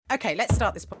Okay, let's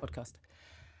start this podcast.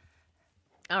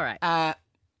 All right.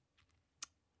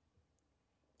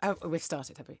 Oh, we've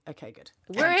started, have we? Okay, good.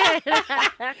 We're in.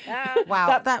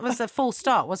 Wow, that was a full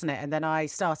start, wasn't it? And then I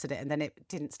started it and then it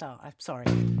didn't start. I'm sorry.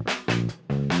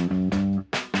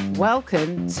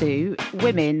 Welcome to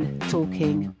Women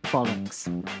Talking Bollocks,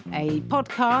 a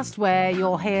podcast where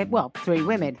you'll hear, three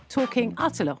women talking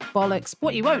utter bollocks.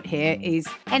 What you won't hear is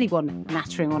anyone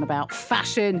nattering on about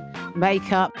fashion,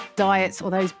 makeup, diets,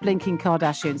 or those blinking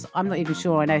Kardashians. I'm not even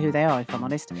sure I know who they are, if I'm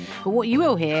honest. But what you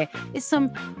will hear is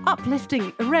some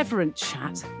uplifting, irreverent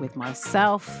chat with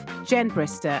myself, Jen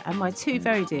Brister, and my two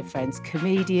very dear friends,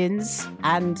 comedians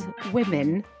and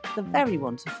women, the very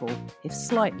wonderful, if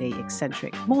slightly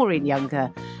eccentric, Maureen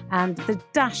Younger, and the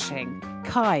dashing,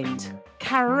 kind,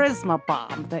 charisma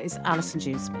bomb that is Alison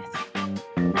June Smith.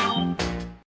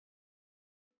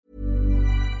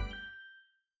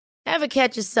 Ever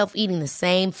catch yourself eating the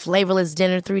same flavorless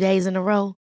dinner 3 days in a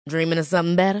row? Dreaming of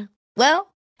something better?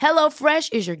 Well,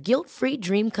 HelloFresh is your guilt-free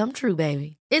dream come true,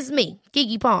 baby. It's me,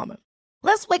 Keke Palmer.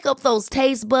 Let's wake up those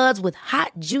taste buds with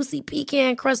hot, juicy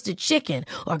pecan-crusted chicken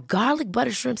or garlic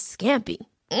butter shrimp scampi.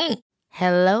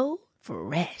 Hello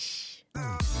Fresh.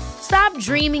 Stop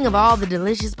dreaming of all the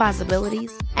delicious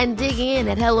possibilities and dig in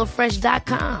at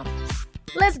HelloFresh.com.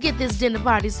 Let's get this dinner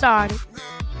party started.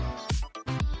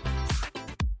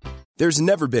 There's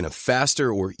never been a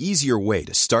faster or easier way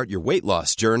to start your weight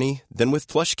loss journey than with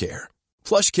PlushCare.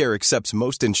 PlushCare accepts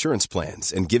most insurance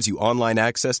plans and gives you online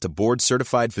access to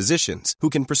board-certified physicians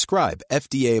who can prescribe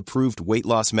FDA-approved weight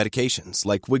loss medications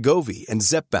like Wegovy and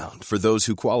Zepbound for those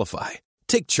who qualify.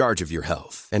 Take charge of your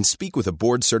health and speak with a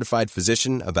board-certified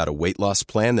physician about a weight loss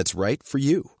plan that's right for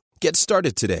you. Get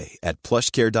started today at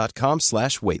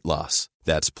plushcare.com/weight loss.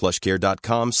 That's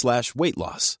plushcare.com/weight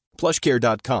loss.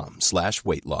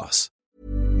 plushcare.com/weight loss.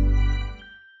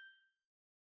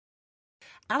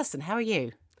 Alison, how are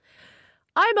you?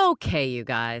 I'm okay, you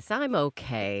guys. I'm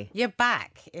okay. You're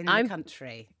back in the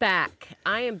country. Back.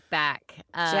 I am back.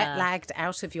 Jet-lagged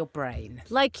out of your brain.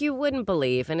 Like you wouldn't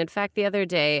believe. And in fact, the other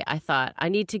day, I thought, I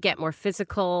need to get more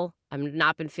physical. I've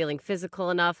not been feeling physical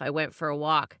enough. I went for a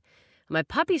walk. My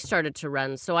puppy started to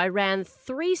run, so I ran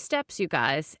 3 steps, you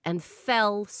guys, and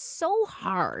fell so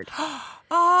hard.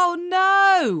 Oh,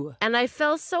 no! And I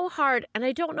fell so hard, and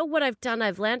I don't know what I've done.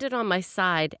 I've landed on my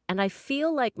side, and I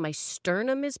feel like my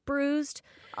sternum is bruised.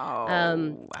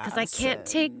 Because I can't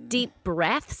take deep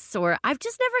breaths, or I've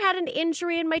just never had an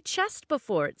injury in my chest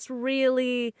before. It's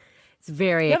very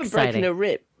exciting. You haven't broken a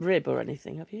rib or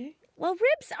anything, have you? Well,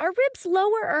 are ribs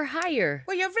lower or higher?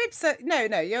 Well, your ribs are...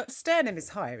 No, your sternum is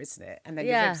higher, isn't it? And then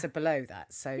your ribs are below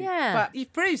that. So, yeah. But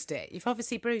you've bruised it. You've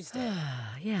obviously bruised it.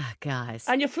 Yeah, guys.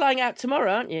 And you're flying out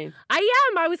tomorrow, aren't you? I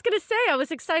am. I was going to say, I was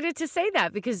excited to say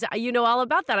that because you know all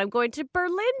about that. I'm going to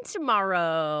Berlin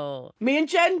tomorrow. Me and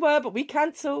Jen were, but we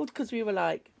cancelled because we were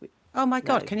like... Oh, my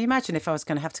God. No. Can you imagine if I was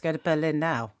going to have to go to Berlin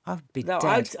now? I would be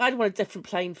dead. I'd want a different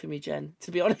plane for me, Jen,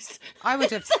 to be honest. I would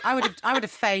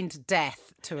have feigned death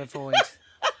to avoid.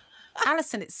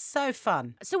 Alison, it's so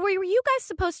fun. So were you guys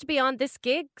supposed to be on this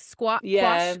gig? Squash?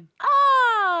 Yeah.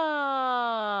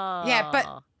 Oh. Yeah,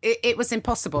 but it was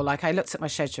impossible. Like, I looked at my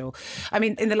schedule. I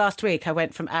mean, in the last week, I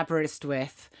went from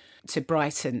Aberystwyth to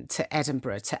Brighton to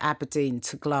Edinburgh to Aberdeen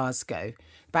to Glasgow,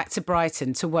 back to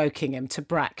Brighton to Wokingham to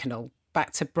Bracknell,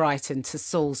 back to Brighton to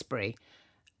Salisbury.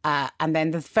 And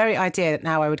then the very idea that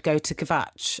now I would go to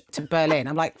Kvatch to Berlin,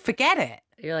 I'm like, forget it.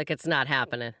 You're like, it's not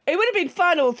happening. It would have been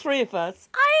fun, all 3 of us.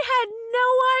 I had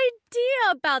no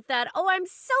idea about that. Oh, I'm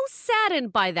so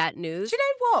saddened by that news. Do you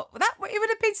know what? It would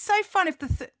have been so fun if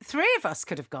the 3 of us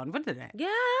could have gone, wouldn't it?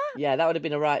 Yeah. Yeah, that would have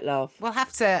been a right laugh. We'll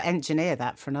have to engineer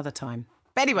that for another time.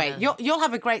 But anyway, you'll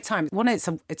have a great time. One, it's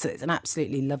an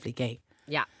absolutely lovely gig.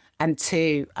 Yeah. And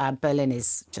 2, Berlin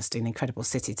is just an incredible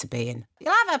city to be in.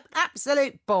 You'll have an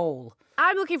absolute ball.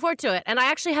 I'm looking forward to it. And I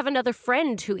actually have another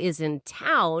friend who is in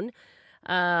town,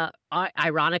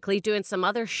 ironically doing some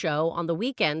other show on the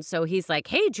weekend. So he's like,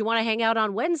 hey, do you want to hang out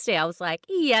on Wednesday? I was like,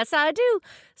 yes, I do.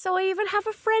 So I even have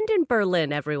a friend in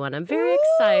Berlin, everyone. I'm very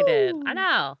excited. I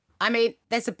know. I mean,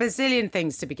 there's a bazillion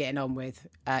things to be getting on with.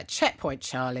 Checkpoint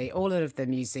Charlie, all of the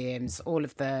museums, all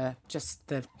of the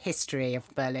history of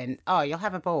Berlin. Oh, you'll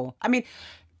have a ball. I mean,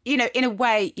 you know, in a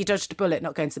way, you dodged a bullet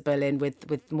not going to Berlin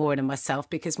with Maureen and myself,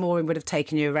 because Maureen would have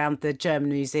taken you around the German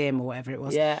Museum or whatever it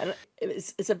was. Yeah, and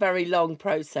it's a very long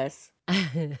process.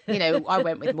 You know, I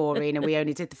went with Maureen and we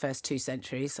only did the first 2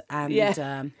 centuries. And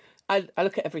yeah, I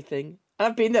look at everything. And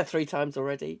I've been there 3 times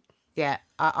already. Yeah,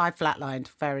 I flatlined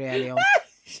very early on.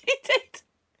 She did.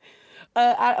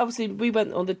 Obviously, we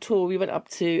went on the tour. We went up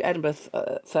to Edinburgh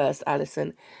first,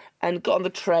 Alison. and got on the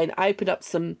train. I opened up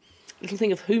some little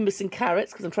thing of hummus and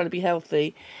carrots because I'm trying to be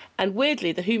healthy. And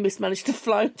weirdly, the hummus managed to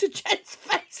fly into Jen's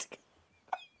face.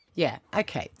 Yeah,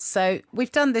 okay. So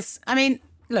we've done this. I mean,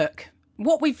 look,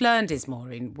 what we've learned is,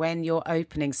 Maureen, when you're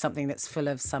opening something that's full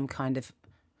of some kind of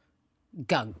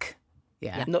gunk,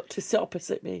 yeah. Not to sit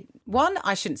opposite me. 1,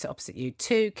 I shouldn't sit opposite you.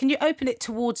 2, can you open it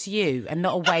towards you and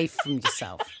not away from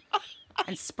yourself?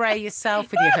 And spray yourself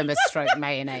with your hummus stroke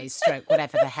mayonnaise stroke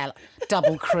whatever the hell,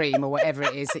 double cream or whatever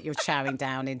it is that you're chowing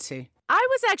down into. I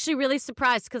was actually really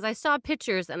surprised because I saw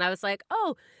pictures and I was like,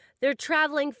 oh, they're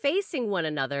traveling facing one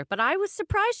another. But I was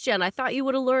surprised, Jen. I thought you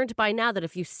would have learned by now that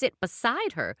if you sit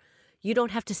beside her, you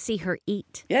don't have to see her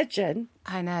eat. Yeah, Jen.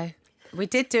 I know. We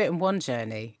did do it in one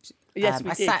journey. Yes,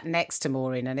 we I did. sat next to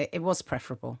Maureen and it was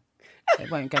preferable. It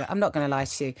won't go. I'm not going to lie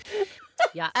to you.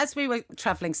 Yeah. As we were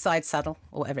travelling side saddle,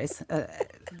 or whatever it is,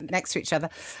 next to each other,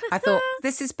 I thought,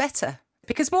 this is better.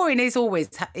 Because Maureen is always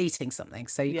eating something,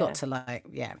 so you've got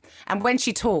to And when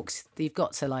she talks, you've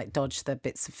got to dodge the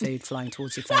bits of food flying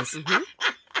towards your face.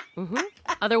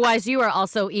 Otherwise, you are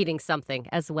also eating something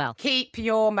as well. Keep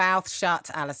your mouth shut,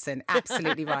 Alison.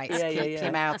 Absolutely right. Keep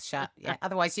your mouth shut. Yeah.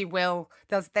 Otherwise, you will.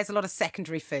 There's a lot of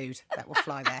secondary food that will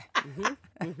fly there.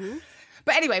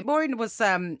 But anyway, Maureen was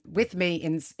with me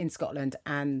in Scotland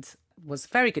and was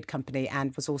very good company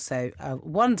and was also a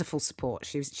wonderful support.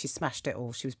 She smashed it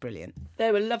all. She was brilliant.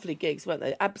 They were lovely gigs, weren't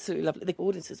they? Absolutely lovely. The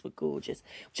audiences were gorgeous.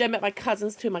 Jen met my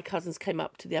cousins. 2 of my cousins came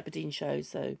up to the Aberdeen show,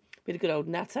 so we had a good old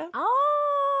natter.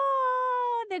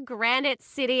 Oh, the Granite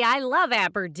City. I love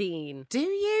Aberdeen. Do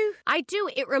you? I do.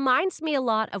 It reminds me a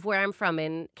lot of where I'm from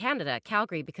in Canada,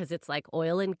 Calgary, because it's like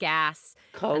oil and gas.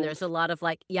 Cold. And there's a lot of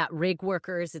rig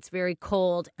workers. It's very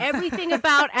cold. Everything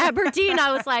about Aberdeen,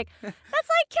 I was like, that's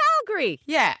like Calgary.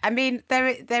 Yeah, I mean,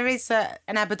 there is an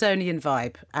Aberdonian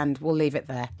vibe, and we'll leave it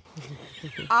there.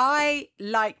 I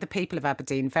like the people of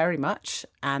Aberdeen very much,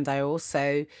 and I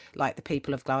also like the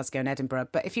people of Glasgow and Edinburgh.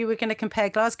 But if you were going to compare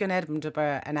Glasgow and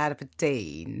Edinburgh and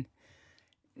Aberdeen,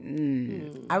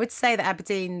 I would say that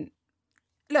Aberdeen...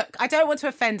 Look, I don't want to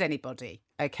offend anybody,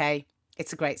 okay?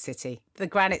 It's a great city. The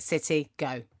Granite City,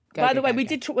 go. By the way,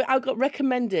 I got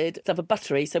recommended to have a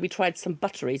buttery, so we tried some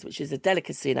butteries, which is a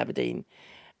delicacy in Aberdeen.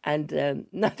 And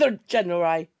neither Jen nor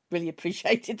I really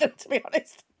appreciated them, to be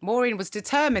honest. Maureen was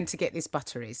determined to get these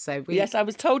butteries. So Yes, I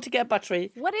was told to get a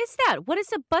buttery. What is that? What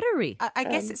is a buttery? I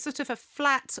guess it's sort of a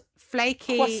flat,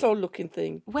 flaky... Croissant-looking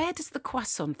thing. Where does the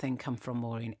croissant thing come from,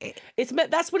 Maureen?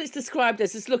 That's what it's described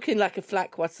as. It's looking like a flat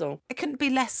croissant. It couldn't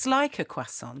be less like a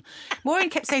croissant.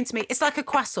 Maureen kept saying to me, it's like a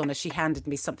croissant, as she handed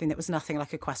me something that was nothing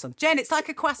like a croissant. Jen, it's like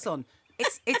a croissant.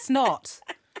 It's not.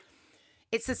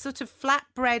 It's a sort of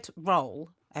flatbread roll,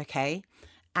 okay?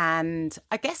 And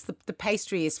I guess the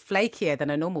pastry is flakier than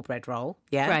a normal bread roll.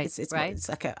 Yeah, right, it's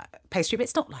like a pastry, but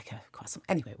it's not like a croissant.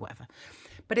 Anyway, whatever.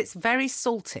 But it's very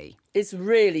salty. It's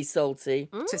really salty.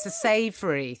 So it's a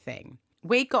savoury thing.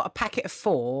 We got a packet of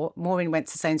 4. Maureen went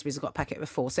to Sainsbury's and got a packet of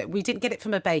 4. So we didn't get it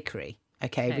from a bakery.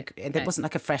 Okay. It wasn't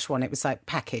like a fresh one. It was like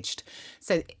packaged.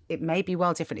 So it may be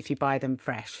well different if you buy them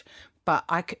fresh. But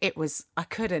I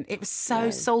couldn't. It was so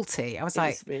salty. I was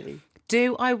like, really.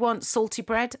 Do I want salty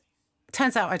bread?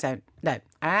 Turns out I don't. No,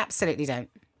 I absolutely don't.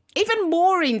 Even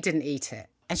Maureen didn't eat it.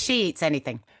 And she eats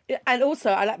anything. And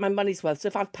also, I like my money's worth. So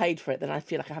if I've paid for it, then I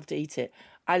feel like I have to eat it.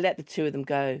 I let the 2 of them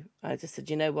go. I just said,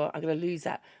 you know what? I'm going to lose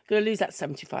that. I'm going to lose that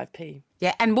 75p.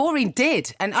 Yeah, and Maureen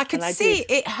did. And I could see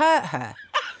it hurt her.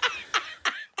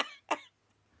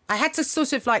 I had to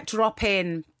sort of drop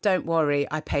in, don't worry,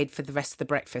 I paid for the rest of the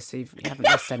breakfast, so you haven't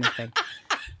lost anything.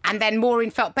 And then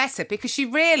Maureen felt better because she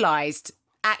realised...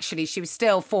 Actually, she was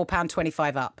still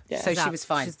 £4.25 up, so she was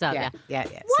fine. She's up, yeah.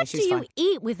 What so do you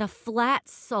eat with a flat,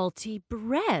 salty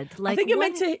bread? I think you're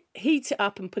meant to heat it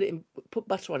up and put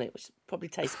butter on it, which probably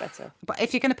tastes better. But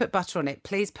if you're going to put butter on it,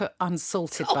 please put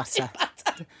unsalted butter.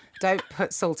 Don't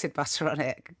put salted butter on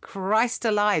it. Christ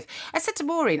alive. I said to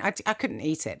Maureen, I couldn't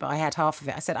eat it, but I had half of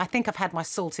it. I said, I think I've had my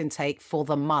salt intake for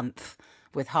the month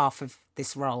with half of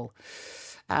this roll.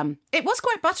 It was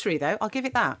quite buttery, though. I'll give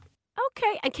it that.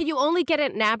 Okay. And can you only get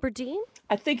it in Aberdeen?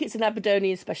 I think it's an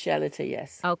Aberdonian speciality,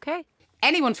 yes. Okay.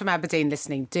 Anyone from Aberdeen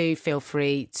listening, do feel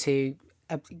free to,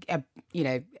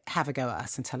 have a go at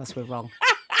us and tell us we're wrong.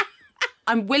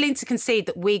 I'm willing to concede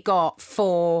that we got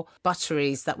 4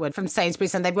 butteries that were from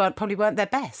Sainsbury's and they probably weren't their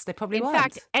best. They probably weren't. In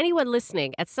fact, anyone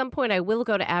listening, at some point I will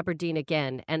go to Aberdeen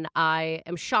again, and I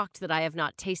am shocked that I have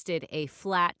not tasted a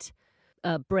flat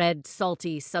bread,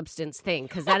 salty substance thing,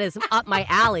 because that is up my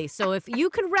alley. So if you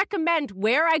could recommend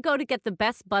where I go to get the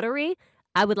best buttery,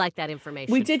 I would like that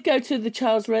information. We did go to the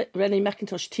Charles Rennie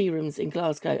Mackintosh tea rooms in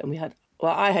Glasgow, and we had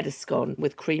Well, I had a scone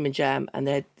with cream and jam, and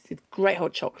they had great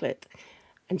hot chocolate,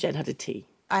 and Jen had a tea.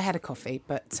 I had a coffee,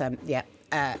 but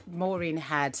Maureen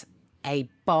had a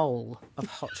bowl of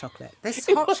hot chocolate. This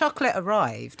hot chocolate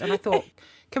arrived, and I thought,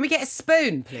 can we get a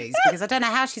spoon, please? Because I don't know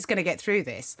how she's going to get through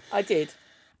this. I did.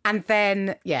 And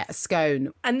then, a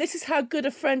scone. And this is how good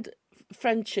a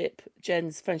friendship,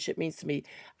 Jen's friendship means to me.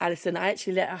 Alison, I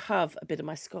actually let her have a bit of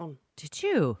my scone. Did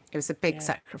you? It was a big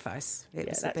sacrifice. For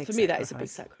me, that is a big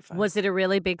sacrifice. Was it a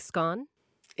really big scone?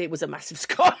 It was a massive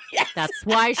scone, yes. That's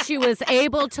why she was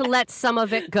able to let some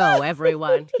of it go,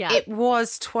 everyone. Yeah. It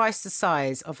was twice the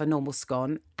size of a normal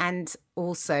scone. And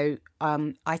also,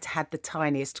 I'd had the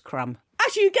tiniest crumb.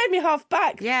 Actually, you gave me half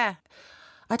back. Yeah.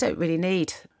 I don't really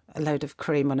need a load of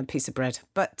cream on a piece of bread.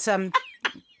 But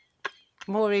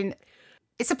Maureen,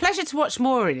 it's a pleasure to watch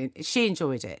Maureen. She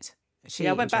enjoyed it.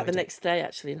 I went back the next day,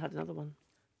 actually, and had another one.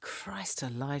 Christ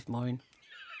alive, Maureen.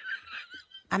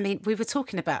 I mean, we were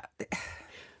talking about...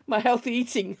 My healthy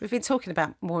eating. We've been talking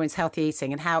about Maureen's healthy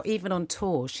eating and how even on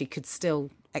tour she could still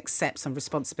accept some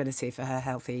responsibility for her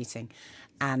healthy eating.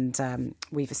 And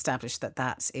we've established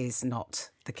that is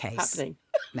not the case. Happening.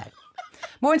 No.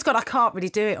 Maureen's gone, I can't really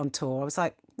do it on tour. I was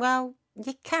like, well,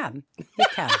 you can. You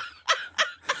can.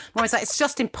 Maureen's like, it's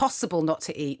just impossible not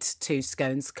to eat 2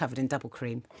 scones covered in double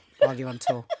cream while you're on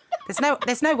tour.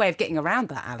 There's no way of getting around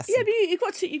that, Alison. Yeah,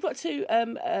 but you've got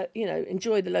to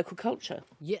enjoy the local culture.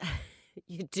 Yeah.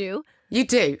 You do? You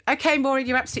do. Okay, Maureen,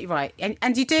 you're absolutely right.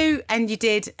 And you do, and you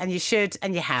did, and you should,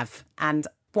 and you have. And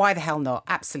why the hell not?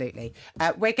 Absolutely.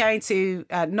 We're going to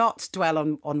not dwell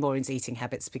on Maureen's eating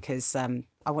habits because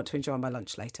I want to enjoy my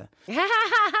lunch later.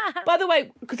 By the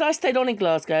way, because I stayed on in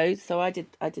Glasgow, so I did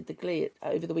the Glee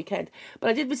over the weekend. But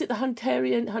I did visit the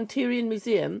Hunterian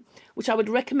Museum, which I would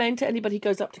recommend to anybody who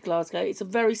goes up to Glasgow. It's a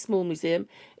very small museum.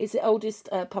 It's the oldest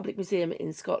public museum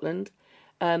in Scotland.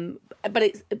 But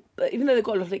even though they've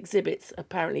got a lot of exhibits,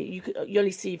 apparently you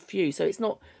only see a few, so it's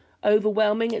not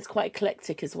overwhelming. It's quite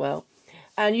eclectic as well.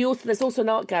 And there's also an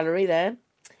art gallery there,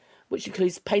 which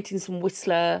includes paintings from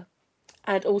Whistler,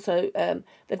 and also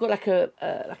they've got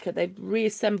they've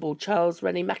reassembled Charles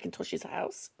Rennie Mackintosh's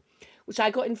house, which I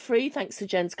got in free thanks to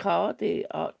Jen's card, the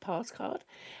Art Pass card,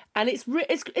 and it's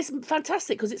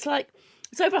fantastic because it's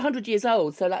over 100 years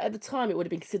old. So at the time it would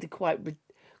have been considered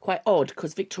quite odd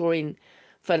because Victorian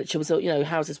furniture was,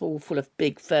 houses were all full of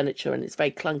big furniture and it's very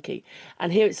clunky.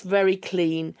 And here it's very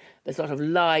clean. There's a lot of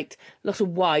light, a lot of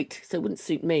white, so it wouldn't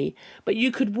suit me. But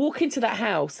you could walk into that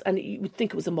house and you would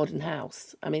think it was a modern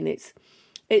house. I mean, it's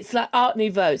like Art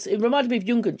Nouveau. So it reminded me of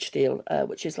Jugendstil,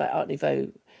 which is like Art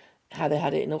Nouveau, how they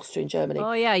had it in Austria and Germany.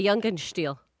 Oh, yeah,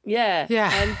 Jugendstil. Yeah.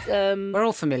 Yeah. And we're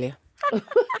all familiar.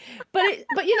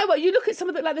 But you know what? You look at some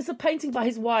of the there's a painting by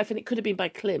his wife, and it could have been by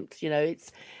Klimt.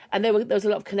 And there was a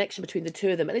lot of connection between the two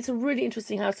of them, and it's a really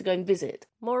interesting house to go and visit.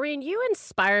 Maureen, you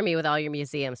inspire me with all your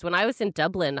museums. When I was in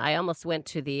Dublin, I almost went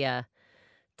to the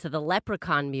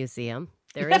Leprechaun Museum.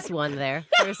 There is one there.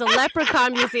 There's a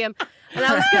Leprechaun Museum, and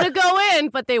I was going to go in,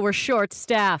 but they were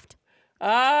short-staffed.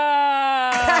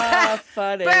 Ah,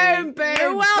 funny. Boom, boom.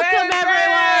 You're welcome, boom,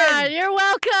 everyone. boom. You're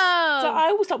welcome. So I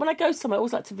always when I go somewhere, I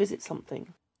always like to visit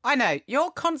something. I know.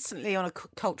 You're constantly on a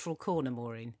cultural corner,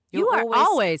 Maureen. You are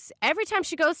always. Every time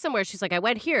she goes somewhere, she's like, I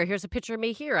went here. Here's a picture of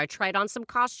me here. I tried on some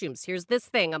costumes. Here's this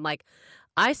thing. I'm like,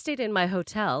 I stayed in my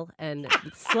hotel and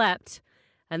slept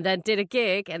and then did a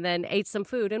gig and then ate some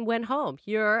food and went home.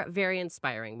 You're very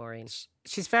inspiring, Maureen.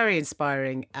 She's very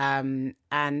inspiring.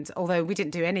 And although we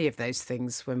didn't do any of those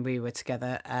things when we were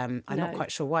together, I'm not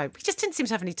quite sure why. We just didn't seem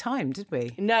to have any time, did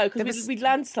we? No, because we'd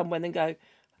land somewhere and then go,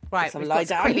 right, we've lie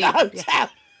down in the hotel. Yeah.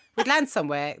 We'd land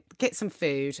somewhere, get some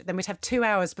food, then we'd have 2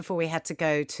 hours before we had to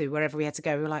go to wherever we had to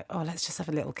go. We were like, oh, let's just have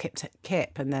a little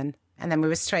kip, and then we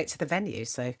were straight to the venue.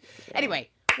 So anyway,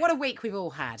 what a week we've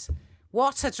all had.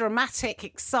 What a dramatic,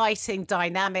 exciting,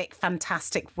 dynamic,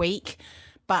 fantastic week.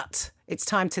 But it's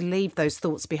time to leave those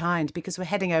thoughts behind because we're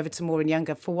heading over to Maureen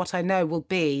Younger for what I know will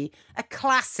be a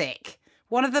classic,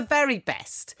 one of the very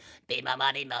best Be My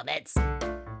Money moments.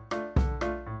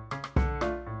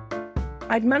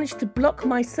 I'd managed to block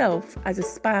myself as a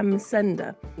spam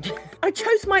sender. I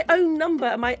chose my own number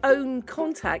and my own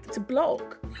contact to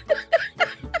block.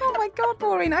 Oh my God,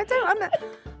 Maureen, I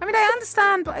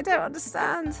understand, but I don't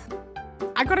understand.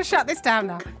 I've got to shut this down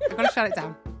now. I've got to shut it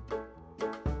down.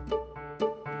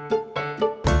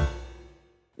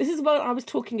 This is what I was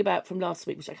talking about from last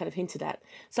week, which I kind of hinted at.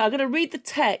 So I'm going to read the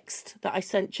text that I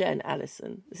sent Jen,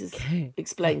 Alison.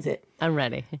 Explains it. I'm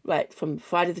ready. Right, from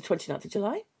Friday the 29th of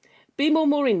July. Be More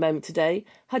Maureen moment today.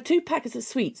 Had 2 packets of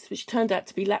sweets, which turned out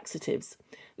to be laxatives.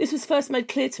 This was first made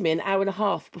clear to me an hour and a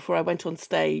half before I went on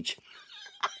stage.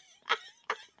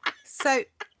 So,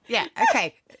 yeah,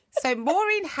 okay. So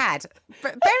Maureen had,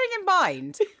 but bearing in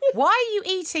mind, why are you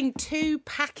eating 2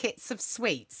 packets of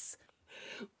sweets?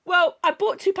 Well, I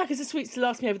bought 2 packets of sweets to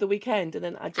last me over the weekend, and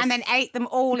then I just... And then ate them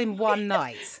all in one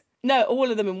night? No, all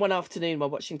of them in one afternoon while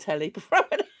watching telly before I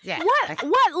went... Yeah.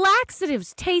 What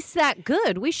laxatives taste that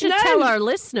good? We should tell our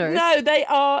listeners. No, they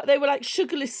were like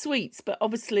sugarless sweets, but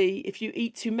obviously if you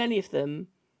eat too many of them,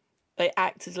 they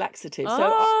act as laxatives.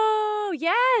 Oh,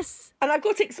 yes. And I've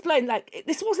got to explain, like,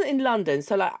 this wasn't in London,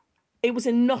 so, like, it was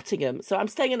in Nottingham. So I'm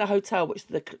staying in a hotel, which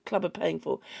the club are paying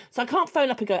for. So I can't phone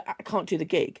up and go, I can't do the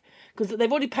gig, because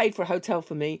they've already paid for a hotel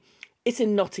for me. It's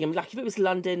in Nottingham. Like, if it was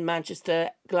London, Manchester,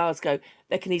 Glasgow,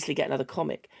 they can easily get another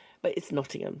comic. But it's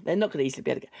Nottingham. They're not going to easily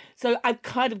be able to get... So I've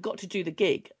kind of got to do the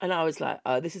gig. And I was like,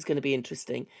 oh, this is going to be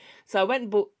interesting. So I went and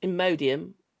bought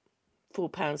Imodium,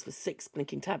 £4 for 6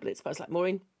 blinking tablets. But I was like,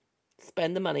 Maureen,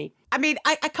 spend the money. I mean,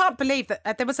 I can't believe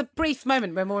that there was a brief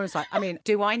moment where Maureen was like, I mean,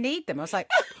 do I need them? I was like,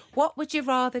 what would you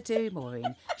rather do,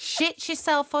 Maureen? Shit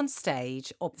yourself on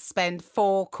stage or spend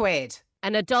 £4?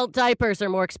 And adult diapers are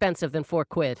more expensive than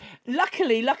 £4.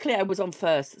 Luckily, I was on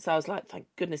first. So I was like, thank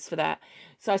goodness for that.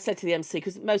 So I said to the MC,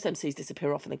 because most MCs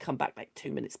disappear off and then come back like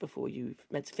 2 minutes before you've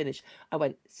meant to finish. I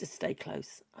went, just stay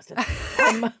close. I said,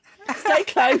 stay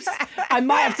close. I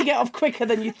might have to get off quicker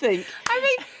than you think. I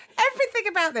mean, everything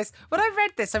about this. When I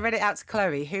read this, I read it out to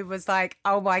Chloe, who was like,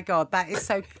 oh my God, that's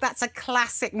a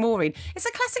classic Maureen. It's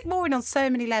a classic Maureen on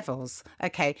so many levels,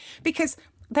 okay? Because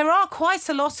there are quite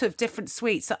a lot of different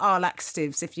sweets that are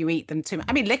laxatives if you eat them too much.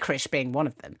 I mean, licorice being one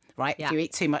of them, right? Yeah. If you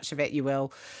eat too much of it,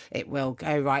 it will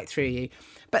go right through you.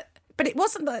 But it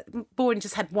wasn't that Maureen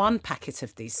just had 1 packet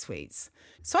of these sweets.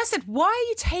 So I said, why are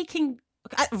you taking...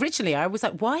 Originally, I was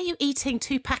like, why are you eating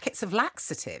 2 packets of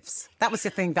laxatives? That was the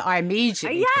thing that I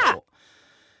immediately thought.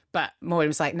 But Maureen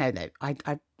was like, no,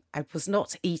 I was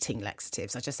not eating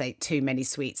laxatives. I just ate too many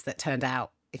sweets that turned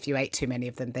out, if you ate too many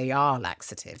of them, they are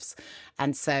laxatives.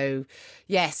 And so,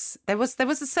 yes, there was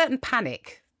a certain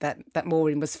panic that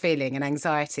Maureen was feeling and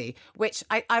anxiety, which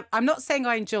I'm not saying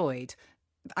I enjoyed.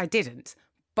 I didn't,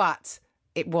 but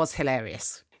it was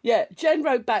hilarious. Yeah, Jen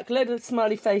wrote back, load of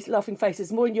smiley face, laughing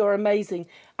faces. Maureen, you're amazing.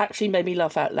 Actually made me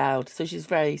laugh out loud. So she's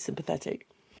very sympathetic.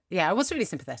 Yeah, I was really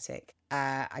sympathetic.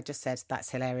 I just said, that's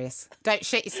hilarious. Don't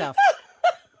shit yourself.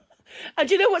 And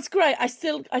do you know what's great? I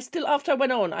still, after I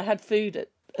went on, I had food at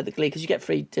the Glee because you get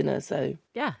free dinner. So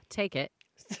yeah, take it.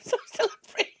 So I still have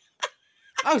free.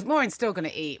 Oh, Maureen's still going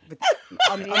to eat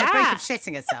on the brink of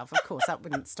shitting herself. Of course, that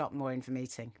wouldn't stop Maureen from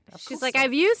eating. She's like,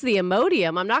 I've used the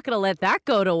Imodium. I'm not going to let that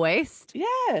go to waste. Yeah,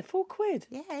 £4.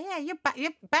 Yeah,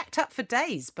 you're backed up for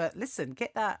days. But listen,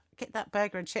 get that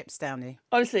burger and chips down you.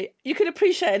 Honestly, you can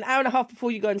appreciate an hour and a half before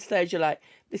you go on stage. You're like,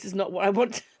 this is not what I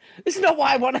want. This is not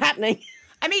what I want happening.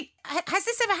 I mean, has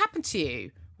this ever happened to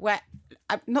you? Where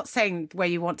I'm not saying where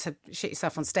you want to shit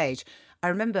yourself on stage. I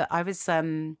remember I was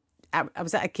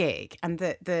at a gig and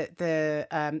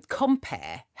the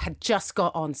compere had just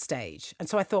got on stage, and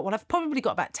so I thought, well, I've probably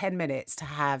got about 10 minutes to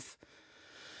have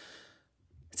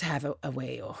a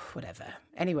wee or whatever.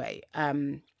 Anyway,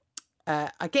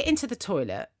 I get into the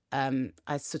toilet.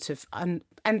 I sort of and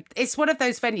it's one of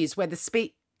those venues where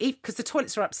because the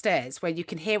toilets are upstairs, where you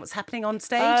can hear what's happening on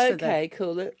stage. Okay,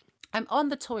 cool. I'm on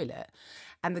the toilet,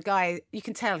 and the guy, you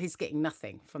can tell he's getting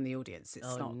nothing from the audience.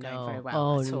 It's not going very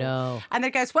well at all. No. And then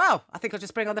he goes, well, I think I'll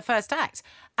just bring on the first act.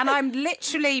 And I'm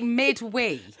literally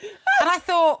mid-wee. And I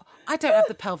thought, I don't have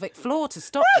the pelvic floor to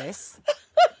stop this.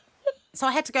 So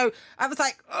I had to go, I was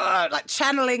like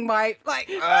channeling my,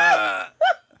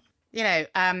 you know,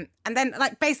 and then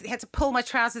basically had to pull my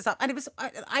trousers up. And it was,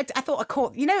 I thought I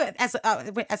caught, you know, as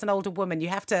an older woman, you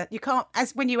can't,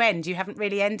 as when you end, you haven't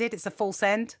really ended. It's a false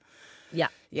end. Yeah.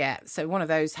 Yeah. So one of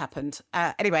those happened.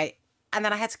 Anyway, and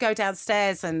then I had to go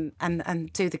downstairs and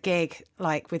do the gig,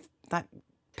 with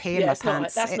pee in my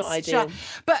pants. That's not ideal.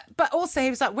 But also he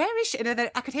was like, where is she? And then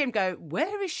I could hear him go,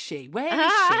 where is she? Where is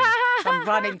she? So I'm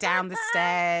running down the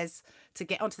stairs to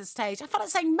get onto the stage. I felt like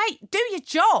saying, mate, do your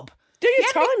job. Do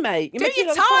your time, mate. Do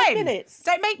your time. 5 minutes.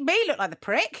 Don't make me look like the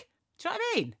prick. Do you know what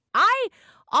I mean? I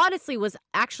honestly was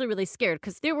actually really scared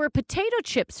because there were potato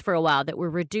chips for a while that were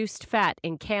reduced fat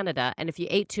in Canada, and if you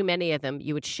ate too many of them,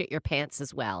 you would shit your pants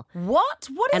as well. What?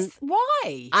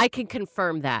 Why? I can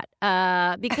confirm that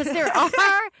because there are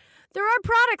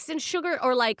products in sugar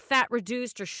or fat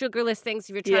reduced or sugarless things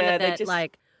if you're trying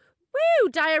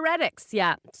diuretics.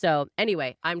 Yeah. So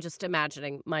anyway, I'm just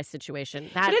imagining my situation.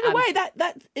 But in a way,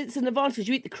 that it's an advantage.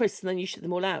 You eat the crisps and then you shit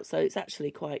them all out, so it's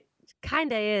actually quite.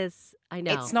 Kinda is. I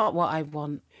know. It's not what I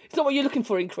want. It's not what you're looking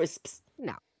for in crisps.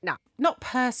 No. Not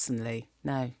personally,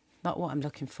 no. Not what I'm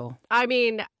looking for. I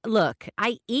mean, look,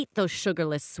 I eat those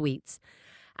sugarless sweets,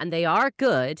 and they are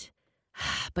good,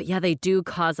 but yeah, they do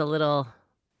cause a little,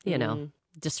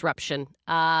 disruption.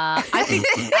 I think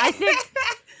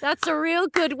that's a real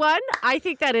good one. I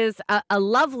think that is a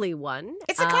lovely one.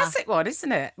 It's a classic one,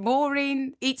 isn't it?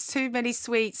 Maureen eats too many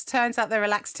sweets, turns out they're a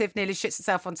laxative, nearly shits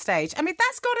herself on stage. I mean,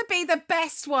 that's got to be the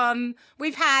best one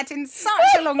we've had in such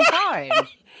a long time.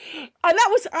 And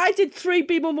I did 3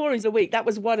 Be More Maureen's a week. That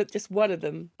was just one of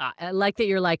them. I like that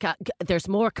you're like, there's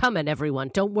more coming,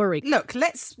 everyone. Don't worry. Look,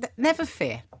 never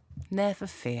fear. Never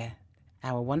fear.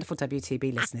 Our wonderful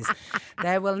WTB listeners,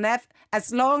 there will never,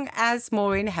 as long as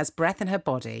Maureen has breath in her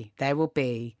body, there will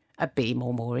be a Be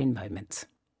More Maureen moment.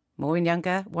 Maureen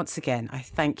Younger, once again, I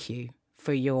thank you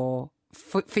for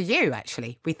for you,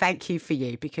 actually. We thank you for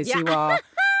you because you are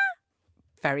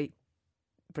very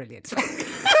brilliant.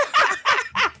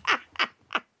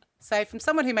 So from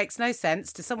someone who makes no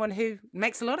sense to someone who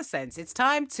makes a lot of sense, it's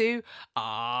time to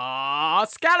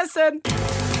ask Alison.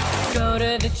 Go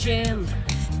to the gym.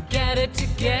 Get it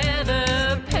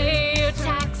together, pay your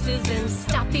taxes and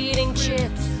stop eating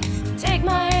chips. Take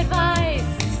my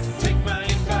advice. Take my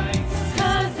advice.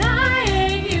 'Cause I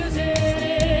ain't using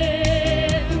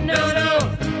it. No.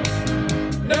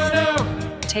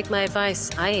 Take my advice.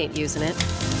 I ain't using it.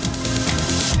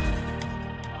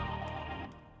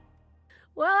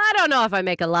 Well, I don't know if I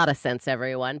make a lot of sense,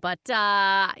 everyone, but,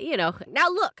 now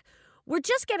look, we're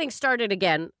just getting started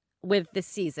again with this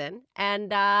season.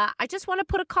 And I just want to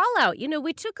put a call out.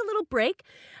 We took a little break,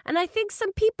 and I think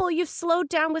some people, you've slowed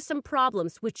down with some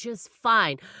problems, which is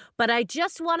fine. But I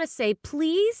just want to say,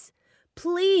 please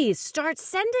start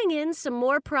sending in some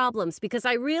more problems, because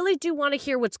I really do want to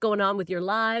hear what's going on with your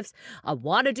lives. I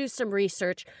want to do some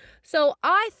research. So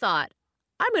I thought,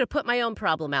 I'm going to put my own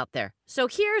problem out there. So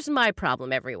here's my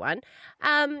problem, everyone.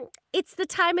 It's the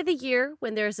time of the year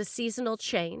when there's a seasonal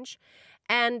change.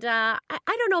 And I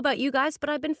don't know about you guys, but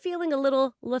I've been feeling a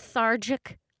little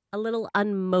lethargic, a little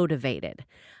unmotivated.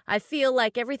 I feel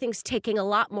like everything's taking a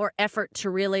lot more effort to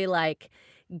really,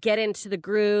 get into the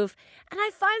groove. And I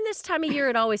find this time of year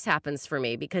it always happens for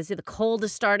me because the cold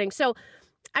is starting. So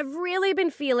I've really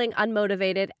been feeling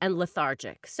unmotivated and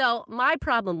lethargic. So my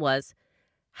problem was,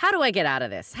 how do I get out of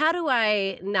this? How do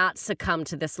I not succumb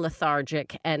to this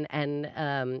lethargic and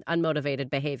unmotivated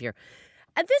behavior?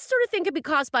 And this sort of thing can be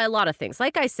caused by a lot of things.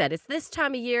 Like I said, it's this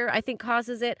time of year I think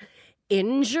causes it.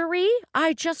 Injury,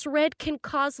 I just read, can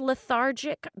cause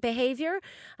lethargic behavior.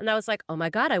 And I was like, oh my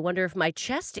God, I wonder if my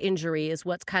chest injury is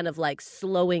what's kind of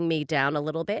slowing me down a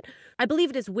little bit. I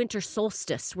believe it is winter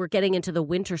solstice. We're getting into the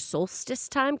winter solstice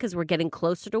time because we're getting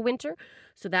closer to winter.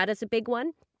 So that is a big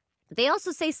one. They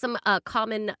also say some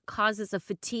common causes of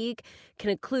fatigue can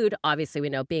include, obviously we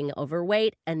know, being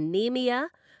overweight, anemia,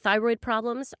 thyroid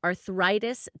problems,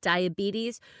 arthritis,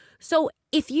 diabetes. So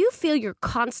if you feel you're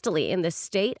constantly in this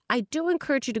state, I do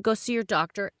encourage you to go see your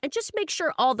doctor and just make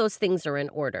sure all those things are in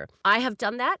order. I have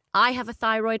done that. I have a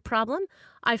thyroid problem.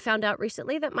 I found out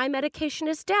recently that my medication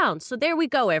is down. So there we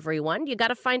go, everyone. You got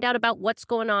to find out about what's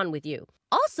going on with you.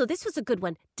 Also, this was a good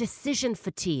one, decision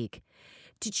fatigue.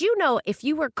 Did you know if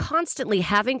you were constantly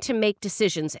having to make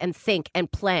decisions and think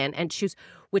and plan and choose,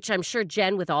 which I'm sure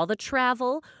Jen with all the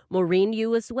travel, Maureen,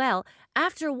 you as well,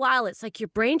 after a while it's like your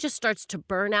brain just starts to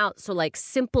burn out. So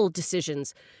simple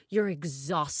decisions, you're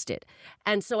exhausted.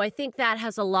 And so I think that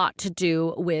has a lot to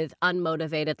do with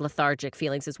unmotivated, lethargic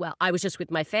feelings as well. I was just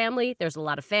with my family. There's a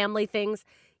lot of family things.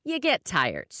 You get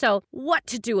tired. So what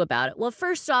to do about it? Well,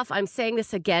 first off, I'm saying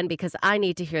this again because I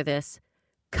need to hear this.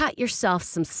 Cut yourself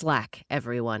some slack,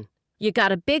 everyone. You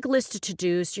got a big list of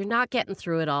to-dos. You're not getting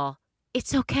through it all.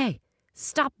 It's okay.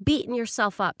 Stop beating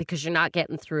yourself up because you're not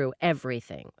getting through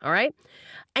everything, all right?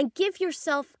 And give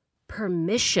yourself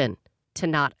permission to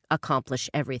not accomplish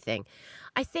everything.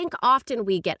 I think often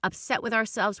we get upset with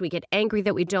ourselves. We get angry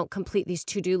that we don't complete these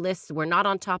to-do lists. We're not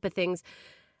on top of things.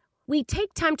 We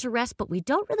take time to rest, but we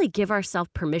don't really give ourselves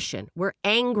permission. We're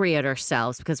angry at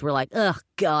ourselves because we're like, oh,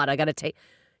 God, I got to take...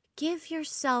 Give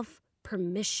yourself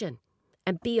permission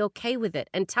and be okay with it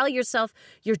and tell yourself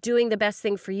you're doing the best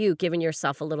thing for you, giving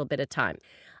yourself a little bit of time.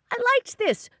 I liked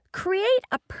this. Create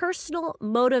a personal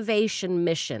motivation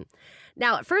mission.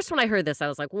 Now, at first when I heard this, I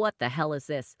was like, what the hell is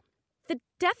this? The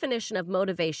definition of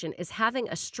motivation is having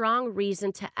a strong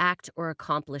reason to act or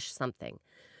accomplish something.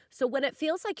 So when it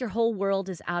feels like your whole world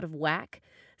is out of whack,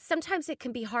 sometimes it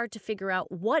can be hard to figure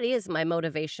out what is my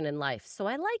motivation in life. So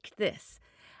I liked this.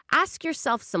 Ask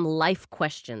yourself some life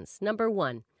questions. Number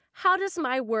 1, how does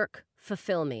my work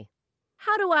fulfill me?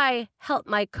 How do I help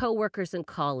my coworkers and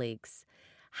colleagues?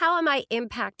 How am I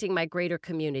impacting my greater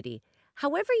community?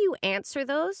 However you answer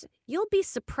those, you'll be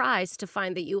surprised to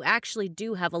find that you actually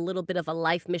do have a little bit of a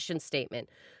life mission statement.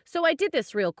 So I did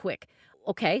this real quick.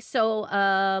 Okay, so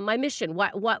my mission, why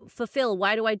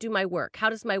do I do my work? How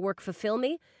does my work fulfill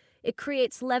me? It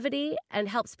creates levity and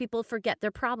helps people forget their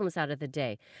problems out of the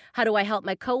day. How do I help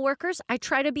my coworkers? I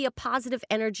try to be a positive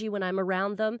energy when I'm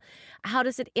around them. How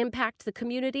does it impact the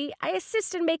community? I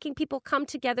assist in making people come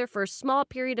together for a small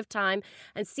period of time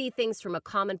and see things from a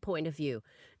common point of view.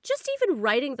 Just even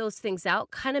writing those things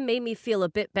out kind of made me feel a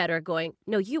bit better going,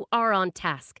 no, you are on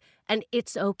task and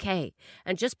it's okay.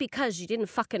 And just because you didn't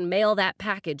fucking mail that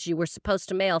package you were supposed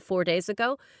to mail 4 days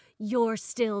ago, you're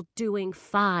still doing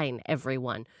fine,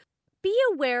 everyone. Be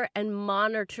aware and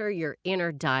monitor your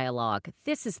inner dialogue.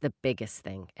 This is the biggest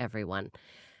thing, everyone.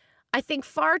 I think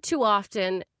far too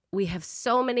often we have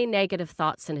so many negative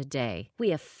thoughts in a day.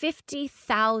 We have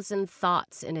 50,000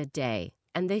 thoughts in a day.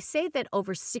 And they say that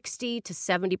over 60 to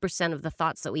 70% of the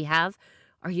thoughts that we have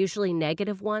are usually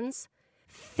negative ones.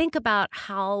 Think about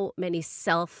how many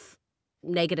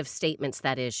self-negative statements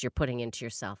that is you're putting into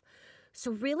yourself. So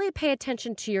really pay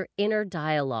attention to your inner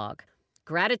dialogue.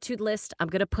 Gratitude list, I'm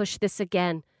going to push this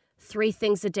again. 3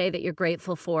 things a day that you're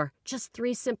grateful for. Just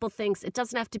 3 simple things. It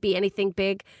doesn't have to be anything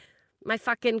big. My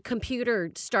fucking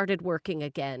computer started working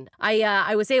again.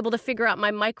 I was able to figure out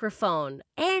my microphone.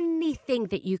 Anything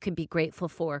that you can be grateful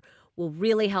for will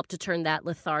really help to turn that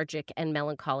lethargic and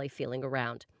melancholy feeling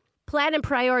around. Plan and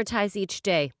prioritize each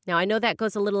day. Now, I know that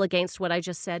goes a little against what I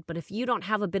just said, but if you don't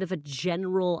have a bit of a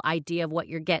general idea of what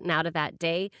you're getting out of that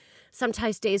day,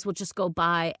 sometimes days will just go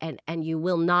by and you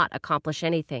will not accomplish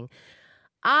anything.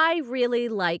 I really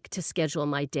like to schedule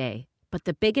my day, but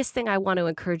the biggest thing I want to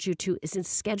encourage you to is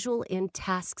schedule in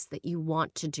tasks that you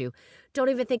want to do. Don't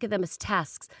even think of them as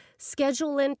tasks.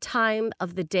 Schedule in time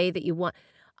of the day that you want.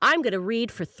 I'm going to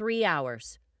read for 3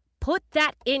 hours. Put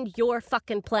that in your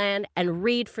fucking plan and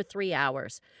read for 3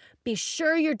 hours. Be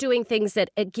sure you're doing things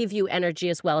that give you energy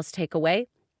as well as take away.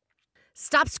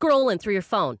 Stop scrolling through your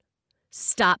phone.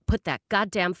 Put that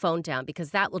goddamn phone down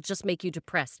because that will just make you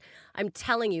depressed. I'm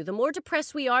telling you, the more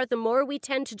depressed we are, the more we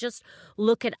tend to just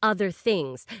look at other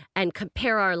things and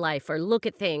compare our life or look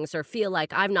at things or feel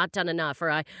like I've not done enough or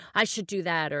I should do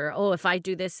that or, oh, if I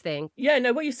do this thing. Yeah,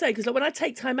 no, what you say, because like, when I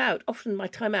take time out, often my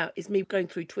time out is me going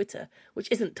through Twitter, which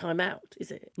isn't time out, is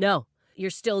it? No, you're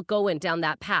still going down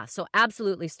that path. So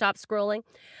absolutely stop scrolling.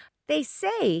 They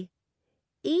say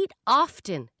eat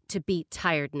often to beat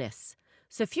tiredness.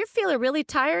 So if you're feeling really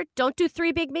tired, don't do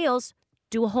 3 big meals.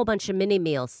 Do a whole bunch of mini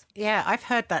meals. Yeah, I've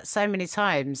heard that so many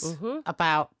times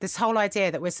about this whole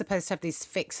idea that we're supposed to have these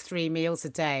fixed 3 meals a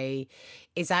day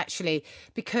is actually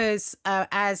because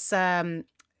as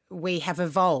we have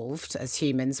evolved as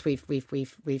humans,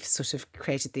 we've sort of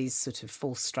created these sort of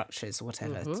false structures or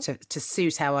whatever to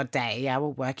suit our day, our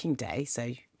working day.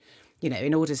 So, you know,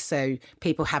 in order so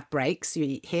people have breaks, you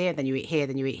eat here, then you eat here,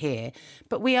 then you eat here.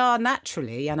 But we are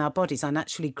naturally, and our bodies are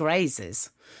naturally grazers,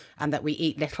 and that we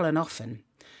eat little and often.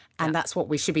 And that's what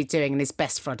we should be doing and is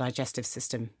best for our digestive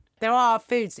system. There are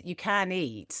foods that you can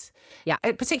eat,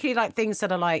 particularly like things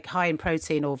that are like high in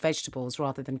protein or vegetables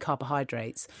rather than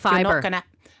carbohydrates. Fiber.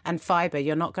 And fiber,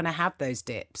 you're not going to have those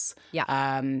dips. Yeah.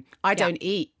 I don't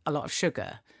eat a lot of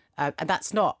sugar. And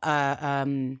that's not...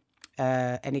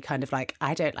 any kind of like,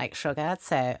 I don't like sugar,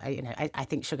 so I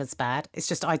think sugar's bad. It's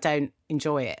just I don't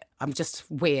enjoy it. I'm just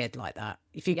weird like that.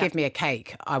 If you give me a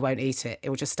cake, I won't eat it. It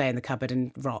will just stay in the cupboard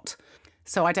and rot.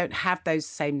 So I don't have those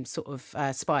same sort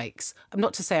of spikes.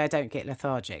 Not to say I don't get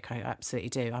lethargic. I absolutely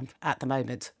do. I'm at the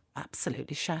moment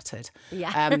absolutely shattered.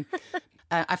 Yeah.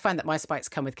 I find that my spikes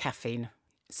come with caffeine.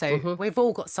 So we've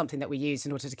all got something that we use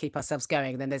in order to keep ourselves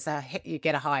going. And then there's you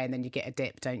get a high and then you get a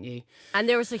dip, don't you? And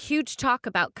there was a huge talk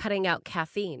about cutting out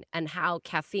caffeine and how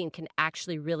caffeine can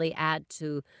actually really add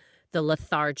to the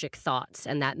lethargic thoughts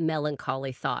and that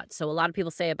melancholy thought. So a lot of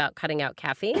people say about cutting out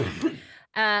caffeine.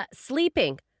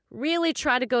 Sleeping. Really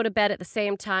try to go to bed at the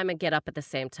same time and get up at the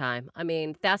same time. I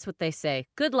mean, that's what they say.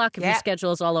 Good luck if your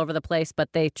schedule is all over the place,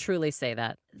 but they truly say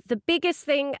that. The biggest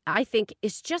thing, I think,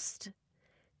 is just...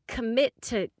 commit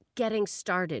to getting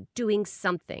started, doing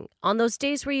something. On those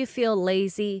days where you feel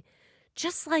lazy,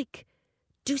 just like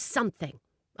do something,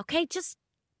 okay? Just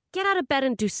get out of bed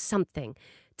and do something.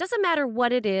 Doesn't matter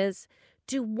what it is.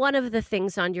 Do one of the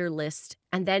things on your list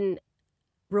and then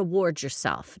reward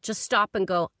yourself. Just stop and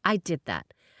go, I did that.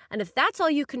 And if that's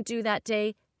all you can do that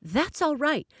day, that's all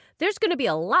right. There's going to be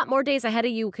a lot more days ahead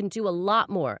of you who can do a lot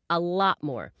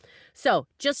more. So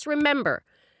just remember,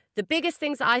 the biggest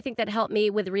things I think that helped me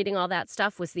with reading all that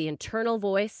stuff was the internal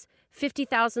voice,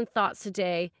 50,000 thoughts a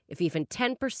day. If even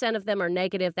 10% of them are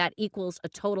negative, that equals a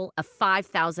total of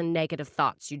 5,000 negative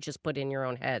thoughts you just put in your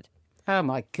own head. Oh,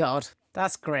 my God.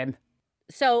 That's grim.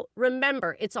 So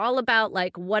remember, it's all about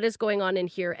like what is going on in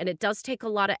here. And it does take a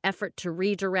lot of effort to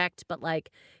redirect. But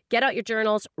like get out your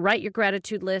journals, write your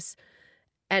gratitude list,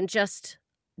 and just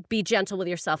be gentle with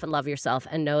yourself and love yourself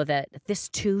and know that this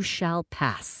too shall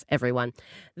pass, everyone.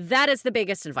 That is the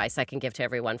biggest advice I can give to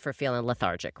everyone for feeling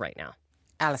lethargic right now.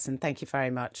 Alison, thank you very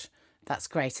much. That's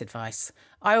great advice.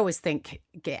 I always think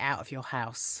get out of your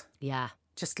house. Yeah.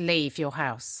 Just leave your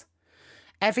house.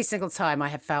 Every single time I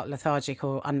have felt lethargic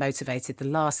or unmotivated, the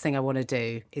last thing I want to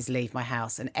do is leave my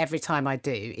house. And every time I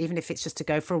do, even if it's just to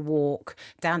go for a walk,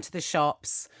 down to the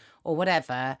shops or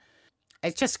whatever,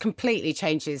 it just completely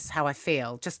changes how I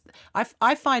feel. Just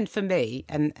I find for me,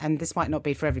 and this might not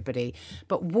be for everybody,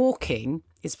 but walking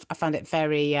I find it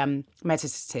very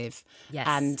meditative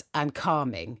and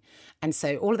calming. And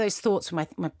so all of those thoughts, my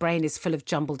brain is full of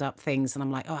jumbled up things and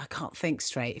I'm like, oh, I can't think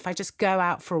straight. If I just go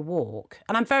out for a walk,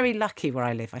 and I'm very lucky where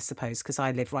I live, I suppose, because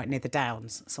I live right near the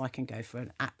Downs, so I can go for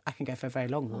a very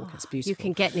long walk. It's beautiful. You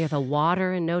can get near the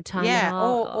water in no time at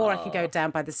all. or I can go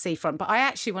down by the seafront. But I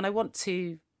actually, when I want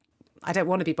to, I don't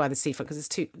want to be by the seafront because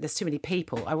there's too many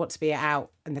people. I want to be out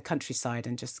in the countryside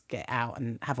and just get out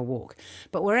and have a walk.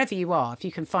 But wherever you are, if